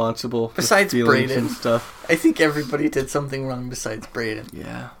weren't responsible. Besides for Braden and stuff. I think everybody did something wrong besides Braden.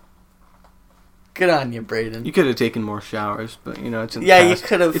 Yeah. Good on you, Braden. You could have taken more showers, but it's in the past. You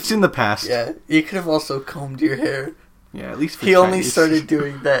could have. It's in the past. Yeah, you could have also combed your hair. Yeah, at least for He Chinese. only started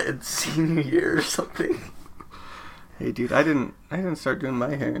doing that in senior year or something. Hey, dude, I didn't start doing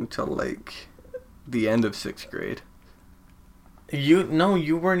my hair until like the end of 6th grade. You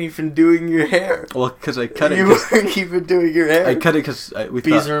weren't even doing your hair. Well, because I cut it. You weren't even doing your hair. I cut it because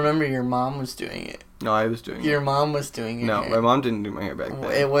remember, your mom was doing it. No, I was doing it. Your mom was doing your hair. No, my mom didn't do my hair back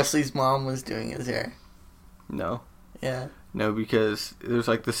then. Wesley's mom was doing his hair. No. Yeah. No, because it was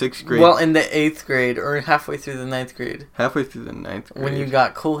like the 6th grade. Well, in the 8th grade, or halfway through the 9th grade. Halfway through the 9th grade. When you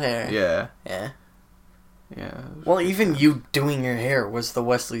got cool hair. Yeah. Yeah. Yeah. Well, even you doing your hair was the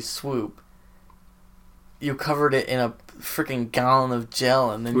Wesley swoop. You covered it in a freaking gallon of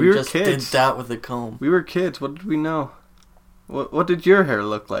gel, and then you just did that with a comb. We were kids. What did we know? What did your hair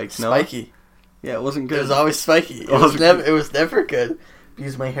look like? Spiky. No? Yeah, it wasn't good. It was always spiky. It was never good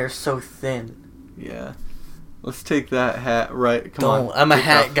because my hair's so thin. Yeah. Let's take that hat right. Come on. I'm a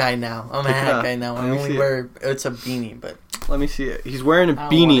hat guy now. I only wear it's a beanie, but let me see it. He's wearing a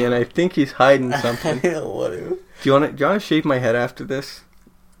beanie, and I think he's hiding something. I don't want to. Do you want to shave my head after this?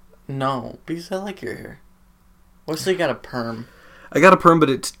 No, because I like your hair. Wesley got a perm. I got a perm, but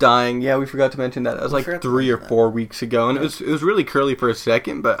it's dying. Yeah, we forgot to mention that. That was like 3 or 4 weeks ago, and it was really curly for a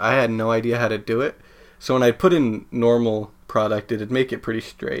second, but I had no idea how to do it. So when I put in normal product, it'd make it pretty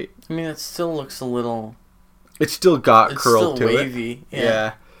straight. I mean, it still looks a little... It's still got curl to it. It's still wavy.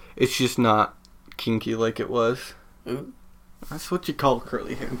 Yeah. It's just not kinky like it was. Ooh. That's what you call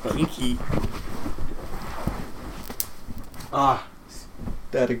curly hair. Kinky.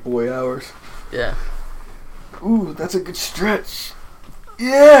 Static boy hours. Yeah. Ooh, that's a good stretch.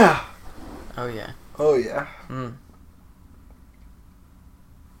 Yeah. Oh yeah. Oh yeah.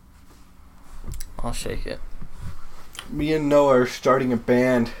 I'll shake it. Me and Noah are starting a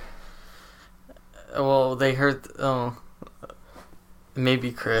band. Well, they heard.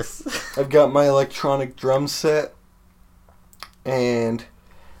 Maybe Chris. I've got my electronic drum set and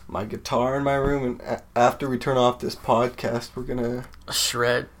my guitar in my room, and after we turn off this podcast, we're gonna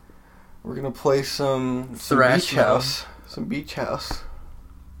shred. We're gonna play some thrash beach house. Some beach house.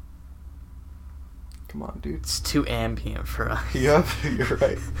 Come on, dude. It's too ambient for us. Yep, you're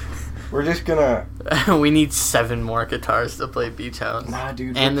right. We're just gonna... we need 7 more guitars to play beach house. Nah,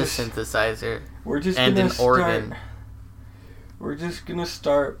 dude. And the synthesizer. We're just and gonna an organ. We're just gonna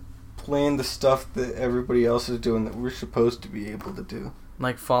start playing the stuff that everybody else is doing that we're supposed to be able to do.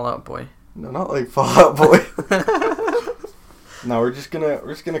 Like Fall Out Boy. No, not like Fall Out Boy. No, we're just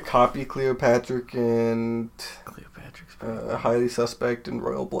gonna copy Cleopatra and Highly Suspect and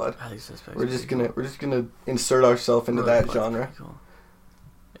Royal Blood. Highly Suspect. We're just gonna insert ourselves into Royal that Blood's genre. cool.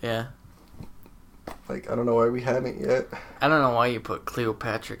 Yeah. Like, I don't know why we haven't yet. I don't know why you put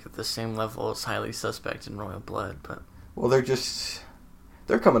Cleopatra at the same level as Highly Suspect and Royal Blood, but... Well,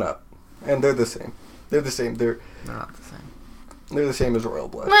 they're coming up. And they're the same. They're the same. They're not the same. They're the same as Royal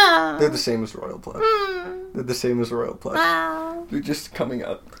Blood. They're the same as Royal Blood. They're the same as Royal Blood. They're just coming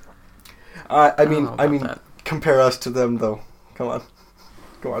up. I mean, compare us to them, though. Come on.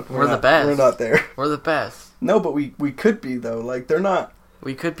 We're the best. We're not there. We're the best. No, but we could be, though. Like, they're not...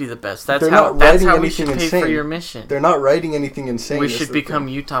 We could be the best. That's how we should pay for your mission. They're not writing anything insane. We should become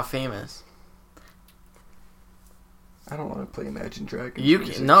Utah famous. I don't want to play Imagine Dragons.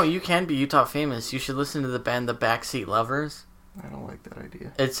 You can be Utah famous. You should listen to the band The Backseat Lovers. I don't like that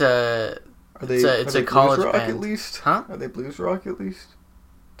idea. It's a Are they college blues rock band. at least? Huh? Are they blues rock at least?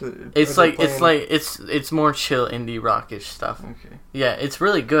 It's more chill indie rockish stuff. Okay. Yeah, it's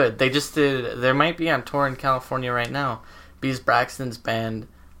really good. They might be on tour in California right now. Because Braxton's band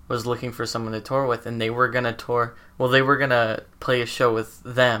was looking for someone to tour with, and they were gonna tour. Well, they were gonna play a show with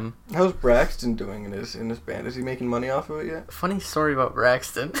them. How's Braxton doing in his band? Is he making money off of it yet? Funny story about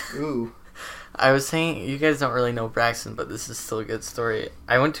Braxton. Ooh. I was saying, you guys don't really know Braxton, but this is still a good story.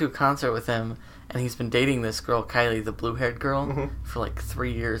 I went to a concert with him, and he's been dating this girl, Kylie, the blue-haired girl, for like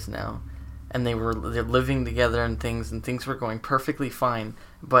 3 years now. And they're living together and things were going perfectly fine.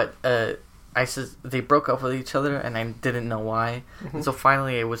 But they broke up with each other, and I didn't know why. And so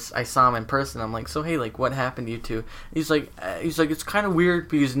finally, I saw him in person. I'm like, so hey, like, what happened to you two? He's like, it's kind of weird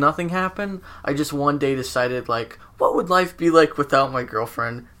because nothing happened. I just one day decided, like, what would life be like without my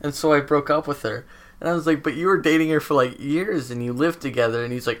girlfriend? And so I broke up with her. And I was like, but you were dating her for like years, and you lived together.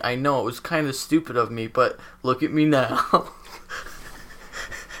 And he's like, I know, it was kind of stupid of me, but look at me now.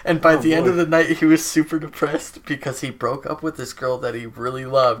 And by the end of the night, he was super depressed because he broke up with this girl that he really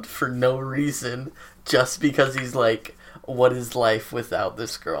loved for no reason, just because he's like, what is life without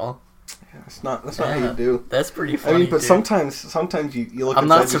this girl? Yeah, that's not how you do. That's pretty funny. I mean, but dude. sometimes you look. I'm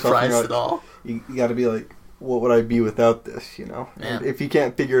not surprised like, at all. You got to be like, what would I be without this? You know. Yeah. And if you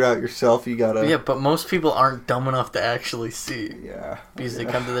can't figure it out yourself, you gotta. Yeah, but most people aren't dumb enough to actually see. Yeah. Because they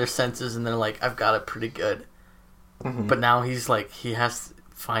come to their senses and they're like, I've got it pretty good. But now he's like, he has to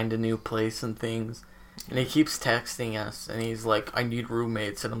find a new place and things, and he keeps texting us, and he's like, I need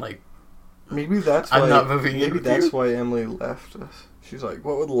roommates, and I'm like, maybe that's why I'm not moving. Maybe that's why Emily left us. She's like,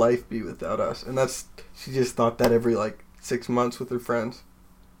 what would life be without us? And she just thought that every like 6 months with her friends.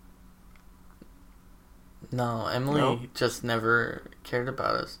 No, Emily just never cared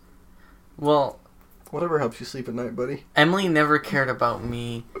about us. Well, whatever helps you sleep at night, buddy. Emily never cared about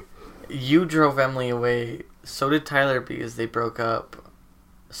me. You drove Emily away. So did Tyler because they broke up.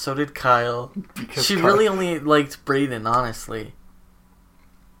 So did Kyle. Because she really only liked Brayden, honestly.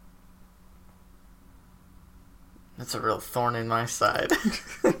 That's a real thorn in my side.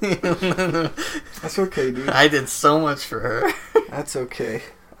 That's okay, dude. I did so much for her. That's okay.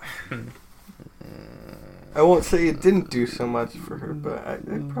 I won't say it didn't do so much for her, but I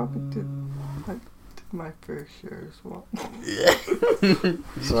probably did. I did my fair share as well. Yeah.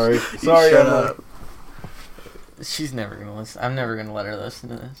 Sorry, Shut up. She's never gonna listen. I'm never gonna let her listen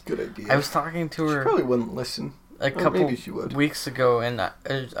to this. Good idea. I was talking to her. She probably wouldn't listen. A couple maybe she would. Weeks ago, and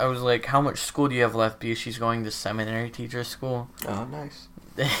I was like, how much school do you have left? Because she's going to seminary teacher school. Oh, nice.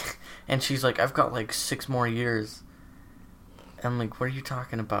 And she's like, I've got like 6 more years. And I'm like, what are you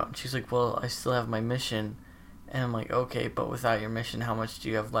talking about? And she's like, well, I still have my mission. And I'm like, okay, but without your mission, how much do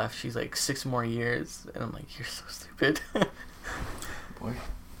you have left? She's like, 6 more years. And I'm like, you're so stupid. Boy.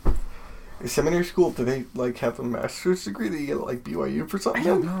 In seminary school, do they like have a master's degree that you get like BYU for something? I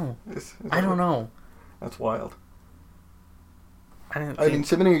don't know. I don't know. That's wild. I mean,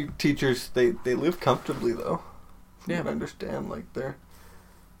 seminary teachers, they live comfortably though. Yeah. You can understand, like they're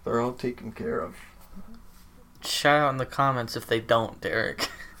all taken care of. Shout out in the comments if they don't, Derek.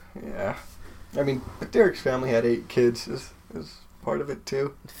 Yeah. I mean, but Derek's family had 8 kids is part of it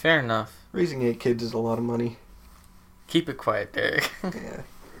too. Fair enough. Raising 8 kids is a lot of money. Keep it quiet, Derek. Yeah.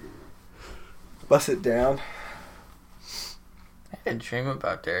 Bust it down. I had a dream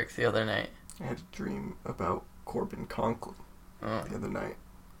about Derek the other night. I had a dream about Corbin Conklin the other night.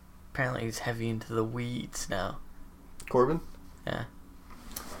 Apparently he's heavy into the weeds now. Corbin? Yeah.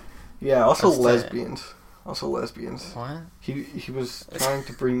 Yeah, also lesbians. Also lesbians. What? He was trying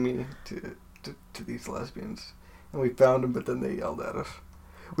to bring me to these lesbians. And we found him, but then they yelled at us.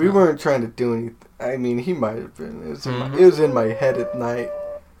 We weren't trying to do anything. I mean, he might have been. It was in my head at night.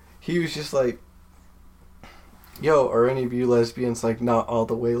 He was just like, yo, are any of you lesbians, like, not all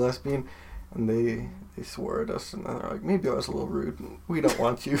the way lesbian? And they swore at us, and they're like, maybe I was a little rude, and we don't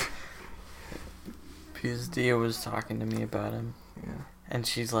want you. Because Dia was talking to me about him. Yeah. And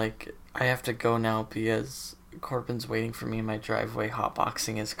she's like, I have to go now because Corbin's waiting for me in my driveway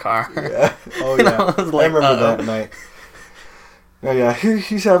hotboxing his car. Yeah. Oh, yeah. I remember that night. Oh, yeah,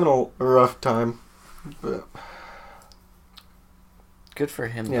 he's having a rough time, but... Good for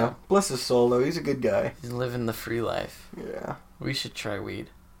him, though. Yeah, bless his soul, though. He's a good guy. He's living the free life. Yeah. We should try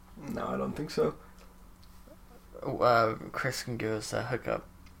weed. No, I don't think so. Chris can give us a hookup.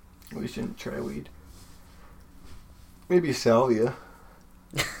 We shouldn't try weed. Maybe salvia.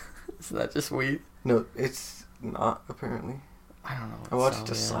 Isn't that just weed? No, it's not, apparently. I don't know what I watched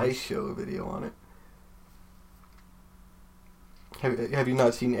a salvia is. SciShow video on it. Have you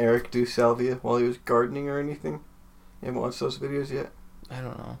not seen Eric do salvia while he was gardening or anything? You haven't watched those videos yet? I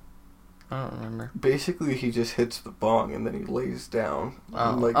don't know. I don't remember. Basically, he just hits the bong and then he lays down.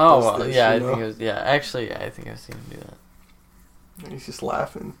 Oh, And, like, well, this, yeah, I think it was. Yeah, actually, I think I've seen him do that. And he's just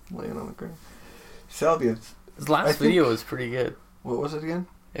laughing, laying on the ground. Salvia. His last video was pretty good. What was it again?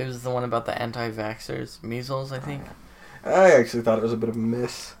 It was the one about the anti-vaxxers, measles, I think. I actually thought it was a bit of a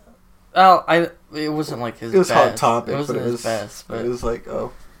miss. Oh, it wasn't like his best. It was Hot Topic, it wasn't but it was his best. But it was like,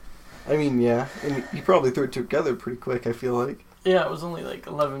 oh. I mean, yeah. And he probably threw it together pretty quick, I feel like. yeah, it was only like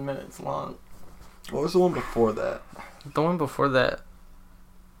 11 minutes long. What was the one before that? The one before that,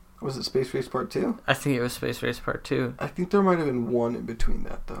 Was it Space Race Part 2? I think it was Space Race Part 2. I think there might have been one in between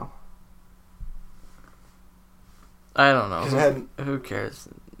that, though. I don't know. 'Cause it had, Who cares?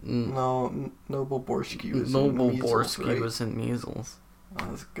 no, Noble Borsky was Noble in measles, Borsky right? was in measles. Oh,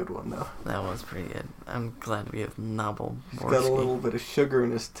 that's a good one, though. That was pretty good. I'm glad we have Noble He's Borsky. got a little bit of sugar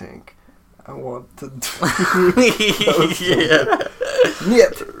in his tank. I want to... yeah.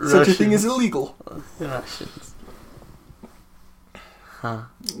 Yep, such a Russians. thing is illegal. Russians. Huh.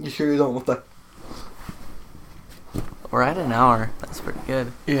 You sure you don't want that? We're at an hour. That's pretty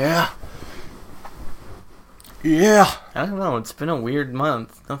good. Yeah. Yeah. I don't know. It's been a weird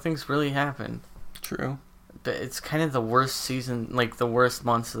month. Nothing's really happened. True. But it's kind of the worst season, like the worst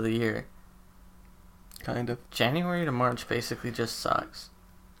months of the year. Kind of. January to March basically just sucks.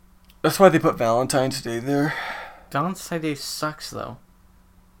 That's why they put Valentine's Day there. Valentine's Day sucks, though.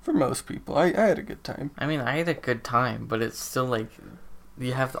 For most people. I had a good time. I mean, I had a good time, but it's still like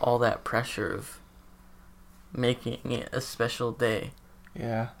you have all that pressure of making it a special day.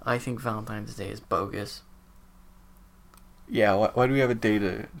 Yeah. I think Valentine's Day is bogus. Yeah, why do we have a day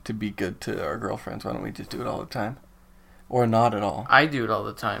to be good to our girlfriends? Why don't we just do it all the time? Or not at all? I do it all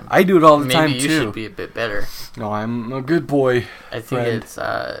the time. I do it all the time, too. Maybe you should be a bit better. No, I'm a good boy. I think friend. it's,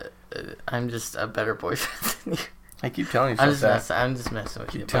 I'm just a better boyfriend than you. I keep telling yourself I'm just messing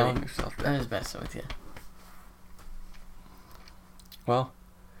with you, Keep buddy. telling yourself that. I'm just messing with you. Well,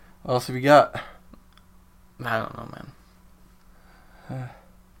 what else have we got? I don't know, man.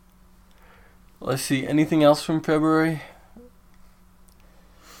 Let's see. Anything else from February?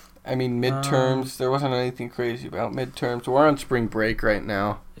 I mean, midterms. There wasn't anything crazy about midterms. We're on spring break right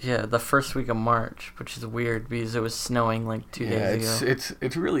now. Yeah, the first week of March, which is weird because it was snowing like 2 days ago.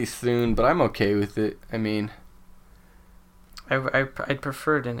 It's really soon, but I'm okay with it. I mean, I'd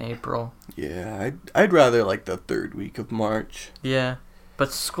prefer it in April. yeah, I'd rather like the third week of March. Yeah,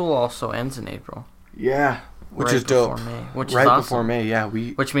 but school also ends in April. Yeah, which right is dope. before May, which Right is awesome. before May, yeah.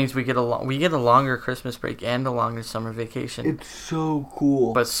 Which means we get a longer Christmas break and a longer summer vacation. It's so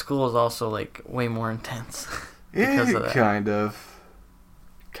cool. But school is also like way more intense because of that.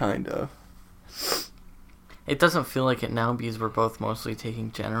 Kind of. It doesn't feel like it now because we're both mostly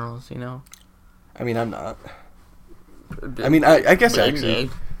taking generals, you know. I mean, I'm not. I mean, I guess actually,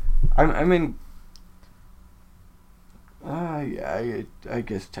 I'm in. Yeah, I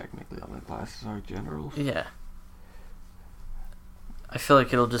guess technically all my classes are generals. Yeah. I feel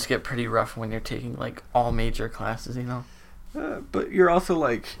like it'll just get pretty rough when you're taking like all major classes, you know. But you're also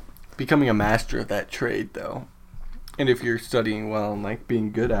like becoming a master of that trade, though. And if you're studying well and like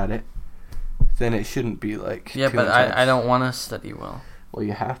being good at it, then it shouldn't be like. Yeah, but I don't want to study well. Well,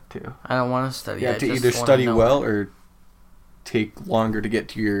 you have to. I don't want to study. You have I to just either wanna study know well it. or take longer to get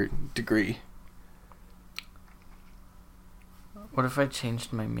to your degree. What if I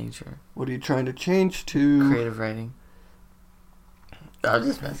changed my major? What are you trying to change to? Creative writing. I'm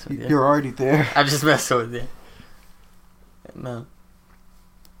just messing with you. You're already there. I'm just messing with you. No.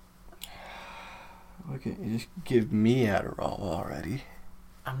 Why can't you just give me Adderall already?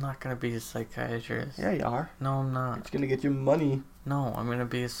 I'm not going to be a psychiatrist. Yeah, you are. No, I'm not. It's gonna get you money. No, I'm going to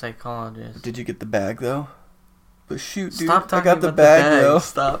be a psychologist. Did you get the bag though? But shoot, dude, Stop talking I got the about bag though.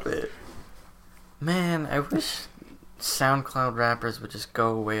 Stop it. Man, I wish SoundCloud rappers would just go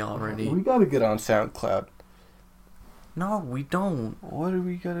away already. We gotta get on SoundCloud. No, we don't. What do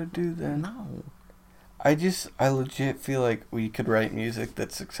we gotta do then? No. I legit feel like we could write music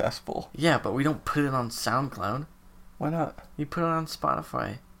that's successful. Yeah, but we don't put it on SoundCloud. Why not? You put it on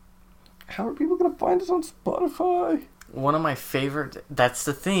Spotify. How are people gonna find us on Spotify? One of my favorite... That's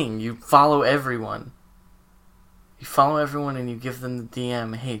the thing. You follow everyone. You follow everyone and you give them the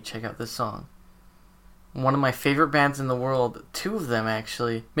DM, hey, check out this song. One of my favorite bands in the world, 2 of them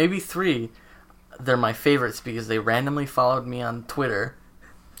actually, maybe 3, they're my favorites because they randomly followed me on Twitter.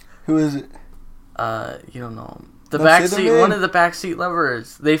 Who is it? You don't know. The Don't say the backseat, name. one of the backseat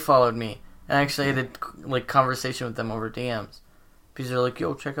lovers, they followed me. And I actually had a like conversation with them over DMs. Because they're like,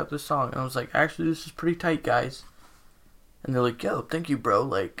 yo, check out this song. And I was like, actually, this is pretty tight, guys. And they're like, yo, thank you, bro.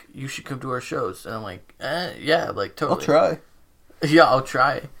 Like, you should come to our shows. And I'm like, yeah, like, totally. I'll try. Yeah, I'll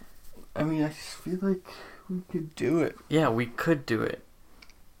try. I mean, I just feel like we could do it. Yeah, we could do it.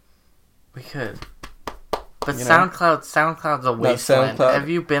 We could. But You know? SoundCloud's a wasteland. SoundCloud. Have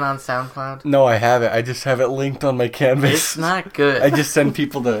you been on SoundCloud? No, I haven't. I just have it linked on my canvas. It's not good. I just send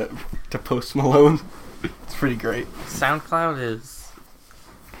people to Post Malone. It's pretty great. SoundCloud is...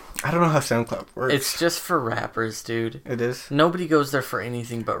 I don't know how SoundCloud works. It's just for rappers, dude. It is? Nobody goes there for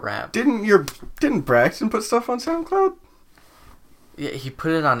anything but rap. Didn't Braxton put stuff on SoundCloud? Yeah, he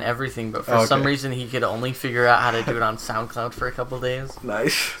put it on everything, but for some reason he could only figure out how to do it on SoundCloud for a couple days.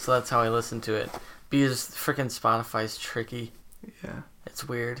 Nice. So that's how I listened to it. Because freaking Spotify's tricky. Yeah. It's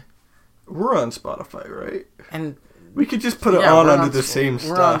weird. We're on Spotify, right? And we could just put it on under the same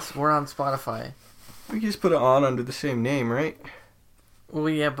stuff. We're on Spotify. We could just put it on under the same name, right? Well,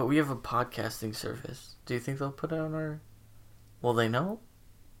 yeah, but we have a podcasting service. Do you think they'll put it on our... Will they know?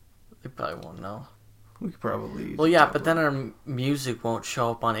 They probably won't know. We could probably... Well, yeah, but then our music won't show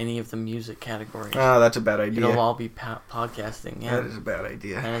up on any of the music categories. Ah, that's a bad idea. It'll all be podcasting, yeah. That is a bad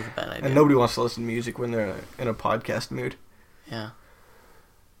idea. That is a bad idea. And nobody wants to listen to music when they're in a podcast mood. Yeah.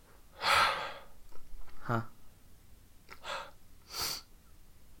 Huh.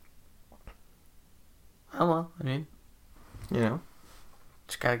 Oh, well, I mean... You know?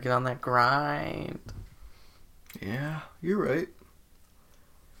 Just gotta get on that grind. Yeah, you're right.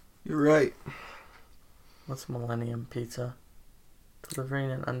 You're right. What's Millennium Pizza? Delivering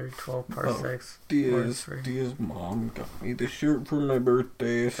in under 12 parsecs. Dia's mom got me the shirt for my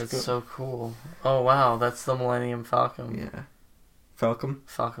birthday. That's so cool. Oh, wow, that's the Millennium Falcon. Yeah. Falcon? Yeah,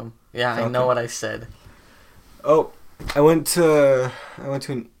 Falcon. I know what I said. Oh, I went to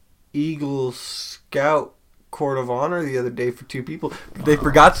an Eagle Scout Court of Honor the other day for 2 people. They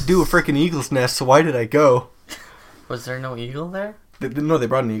forgot to do a freaking eagle's nest, so why did I go? Was there no eagle there? No, they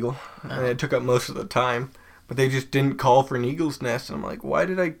brought an eagle, and it took up most of the time. But they just didn't call for an eagle's nest, and I'm like, why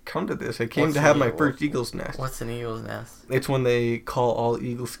did I come to this? I came to have my first eagle's nest. What's an eagle's nest? It's when they call all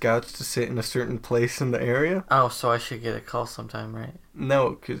Eagle Scouts to sit in a certain place in the area. Oh, so I should get a call sometime, right? No,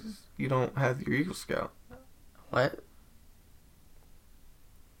 because you don't have your Eagle Scout. What?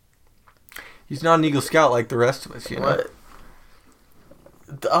 He's not an Eagle Scout like the rest of us, you know? What?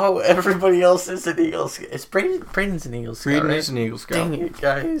 Oh, everybody else is an Eagle Scout. It's Braden's an Eagle Scout, Braden right? is an Eagle Scout. Dang it,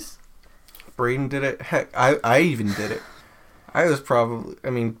 guys. Braden did it. Heck, I even did it. I was probably... I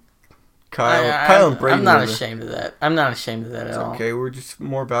mean, Kyle and Braden... I'm not ashamed of that. I'm not ashamed of that at all. It's okay. We're just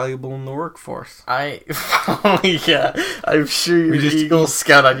more valuable in the workforce. Oh, yeah. I'm sure your Eagle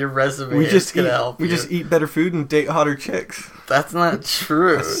Scout on your resume is going to help you. We just eat better food and date hotter chicks. That's not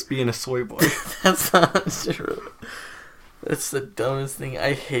true. That's being a soy boy. That's not true. That's the dumbest thing.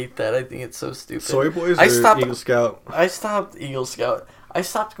 I hate that. I think it's so stupid. Soy boys or Eagle Scout? I stopped Eagle Scout. I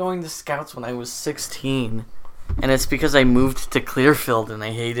stopped going to Scouts when I was 16. And it's because I moved to Clearfield and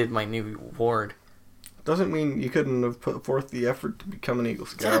I hated my new ward. Doesn't mean you couldn't have put forth the effort to become an Eagle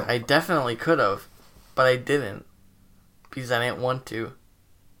Scout. Yeah, I definitely could have. But I didn't. Because I didn't want to.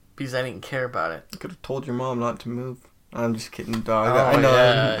 Because I didn't care about it. You could have told your mom not to move. I'm just kidding, dog. Oh, I know.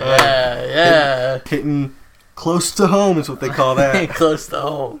 Yeah. Hitting close to home is what they call that. Close to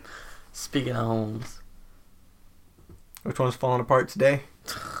home. Speaking of homes. Which one's falling apart today?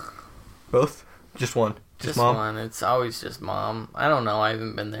 Both? Just one? Just mom? one. It's always just mom. I don't know. I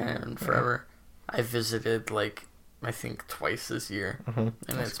haven't been there in forever. Yeah. I visited, I think twice this year. Mm-hmm. And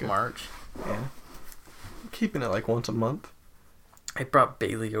That's it's good. March. Yeah. I'm keeping it once a month. I brought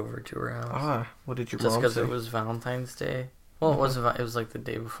Bailey over to her house. Ah, what did your mom say? Just because it was Valentine's Day. Well, it was the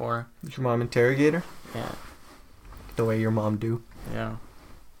day before. Did your mom interrogate her? Yeah. The way your mom do. Yeah.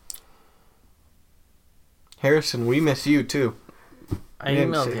 Harrison, we miss you too. I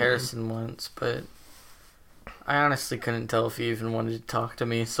emailed Harrison once, but I honestly couldn't tell if he even wanted to talk to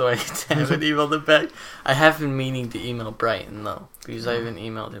me, so I haven't emailed him back. I have been meaning to email Brighton, though, because I haven't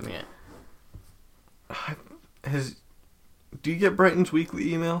emailed him yet. Do you get Brighton's weekly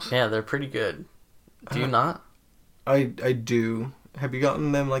emails? Yeah, they're pretty good. Do you not? I do. Have you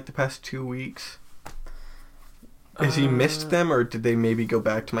gotten them the past 2 weeks? Has he missed them, or did they maybe go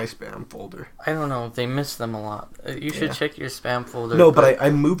back to my spam folder? I don't know. They missed them a lot. You should check your spam folder. No, but I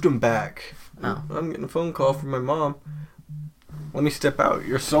moved them back. Oh. I'm getting a phone call from my mom. Let me step out.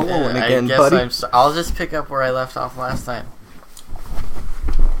 You're soloing again, I guess buddy. I'll just pick up where I left off last time.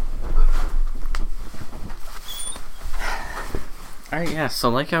 Alright, yeah, so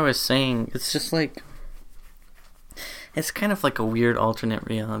like I was saying, it's just it's kind of like a weird alternate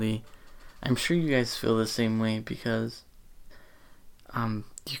reality. I'm sure you guys feel the same way because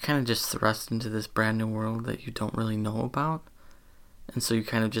you kind of just thrust into this brand new world that you don't really know about. And so you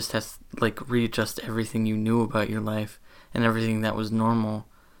kind of just have to, like, readjust everything you knew about your life and everything that was normal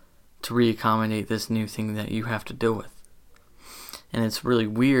to reaccommodate this new thing that you have to deal with. And it's really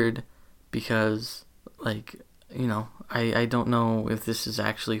weird because, like, you know, I don't know if this is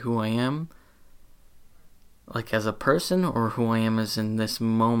actually who I am, like, as a person, or who I am as in this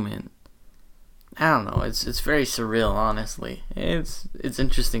moment. I don't know. It's very surreal, honestly. It's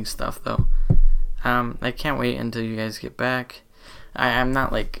interesting stuff, though. I can't wait until you guys get back. I'm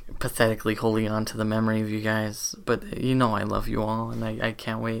not, like, pathetically holding on to the memory of you guys, but you know I love you all, and I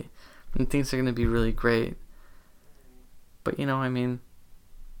can't wait. And things are going to be really great. But, you know, I mean,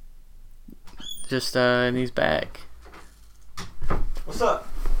 just, and he's back. What's up?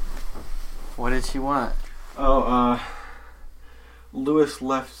 What did she want? Oh, Lewis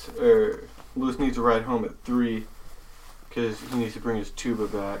needs to ride home at 3 because he needs to bring his tuba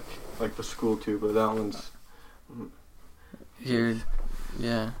back, like the school tuba. That one's...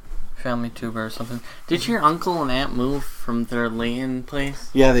 family tuba or something. Did your uncle and aunt move from their Layton place?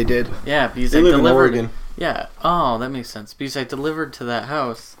 Yeah, they did. Yeah, because they live in Oregon. Yeah. Oh, that makes sense. Because I delivered to that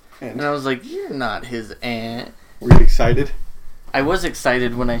house, and I was like, "You're not his aunt." Were you excited? I was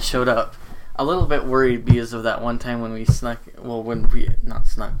excited when I showed up. A little bit worried because of that one time when we visited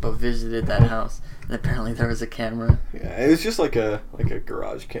that house, and apparently there was a camera. Yeah, it was just like a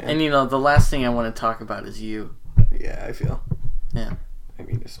garage cam. And you know, the last thing I want to talk about is you. Yeah, I feel. Yeah. I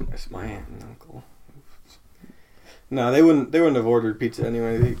mean, it's my aunt and uncle. No, they wouldn't have ordered pizza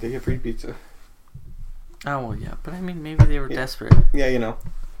anyway. They get free pizza. Oh well, yeah, but I mean, maybe they were desperate. Yeah, you know.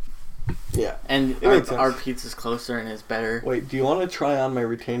 Yeah. And our pizza's closer and it's better. Wait, do you want to try on my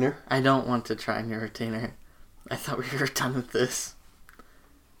retainer? I don't want to try on your retainer. I thought we were done with this.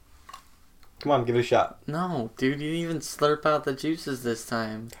 Come on, give it a shot. No, dude, you didn't even slurp out the juices this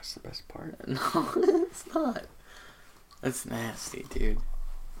time. That's the best part. No, it's not. That's nasty, dude.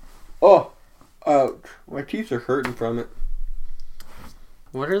 Oh, my teeth are hurting from it.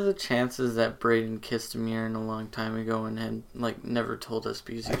 What are the chances that Braden kissed Amir a long time ago and had, like, never told us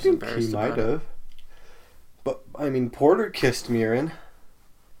because he was embarrassed about it? I think he might have. But, I mean, Porter kissed Mirren.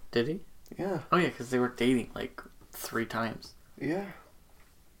 Did he? Yeah. Oh, yeah, because they were dating, like, 3 times. Yeah.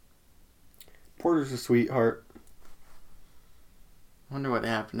 Porter's a sweetheart. Wonder what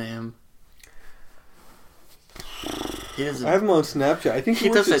happened to him. He doesn't. I have him on Snapchat. I think he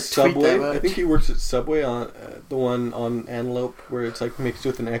works at Subway. I think he works at Subway on the one on Antelope where it's like mixed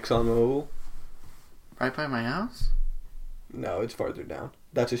with an Exxon Mobil. Right by my house? No, it's farther down.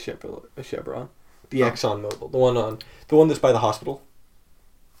 That's a Chevron. The Exxon Mobil, the one that's by the hospital.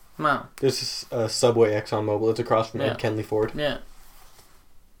 No. This is Subway Exxon Mobil. It's across from Ed Kenley Ford. Yeah.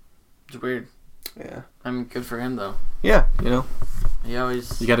 It's weird. Yeah. I mean, good for him though. Yeah, you know. He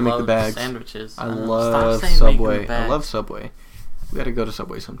always. You got to make the bags. Sandwiches. I love Subway. I love Subway. We got to go to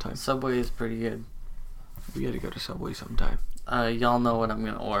Subway sometime. Subway is pretty good. We got to go to Subway sometime. Y'all know what I'm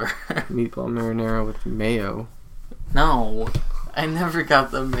gonna order. Meatball marinara with mayo. No, I never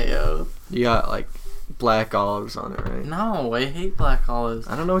got the mayo. You got like black olives on it, right? No, I hate black olives.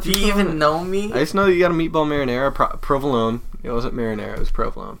 I don't know what you. Do you even know me? I just know that you got a meatball marinara, provolone. It wasn't marinara. It was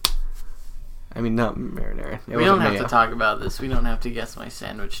provolone. I mean, not marinara. We don't have to talk about this. We don't have to guess my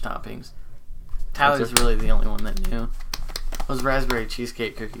sandwich toppings. Tyler's really the only one that knew. Those raspberry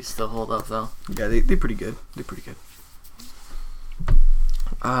cheesecake cookies still hold up, though. Yeah, they're pretty good. They're pretty good.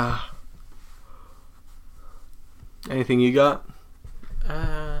 Anything you got?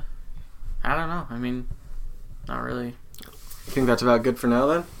 I don't know. I mean, not really. You think that's about good for now,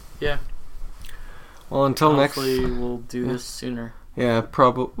 then? Yeah. Well, until Hopefully we'll do this sooner. Yeah,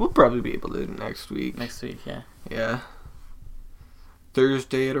 we'll probably be able to do it next week. Next week, yeah. Yeah.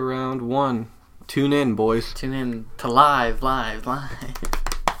 Thursday at around 1. Tune in, boys. Tune in to live. All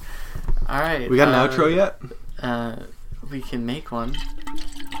right. We got an outro yet? We can make one.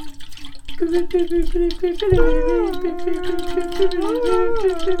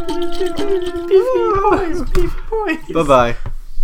 Bye-bye.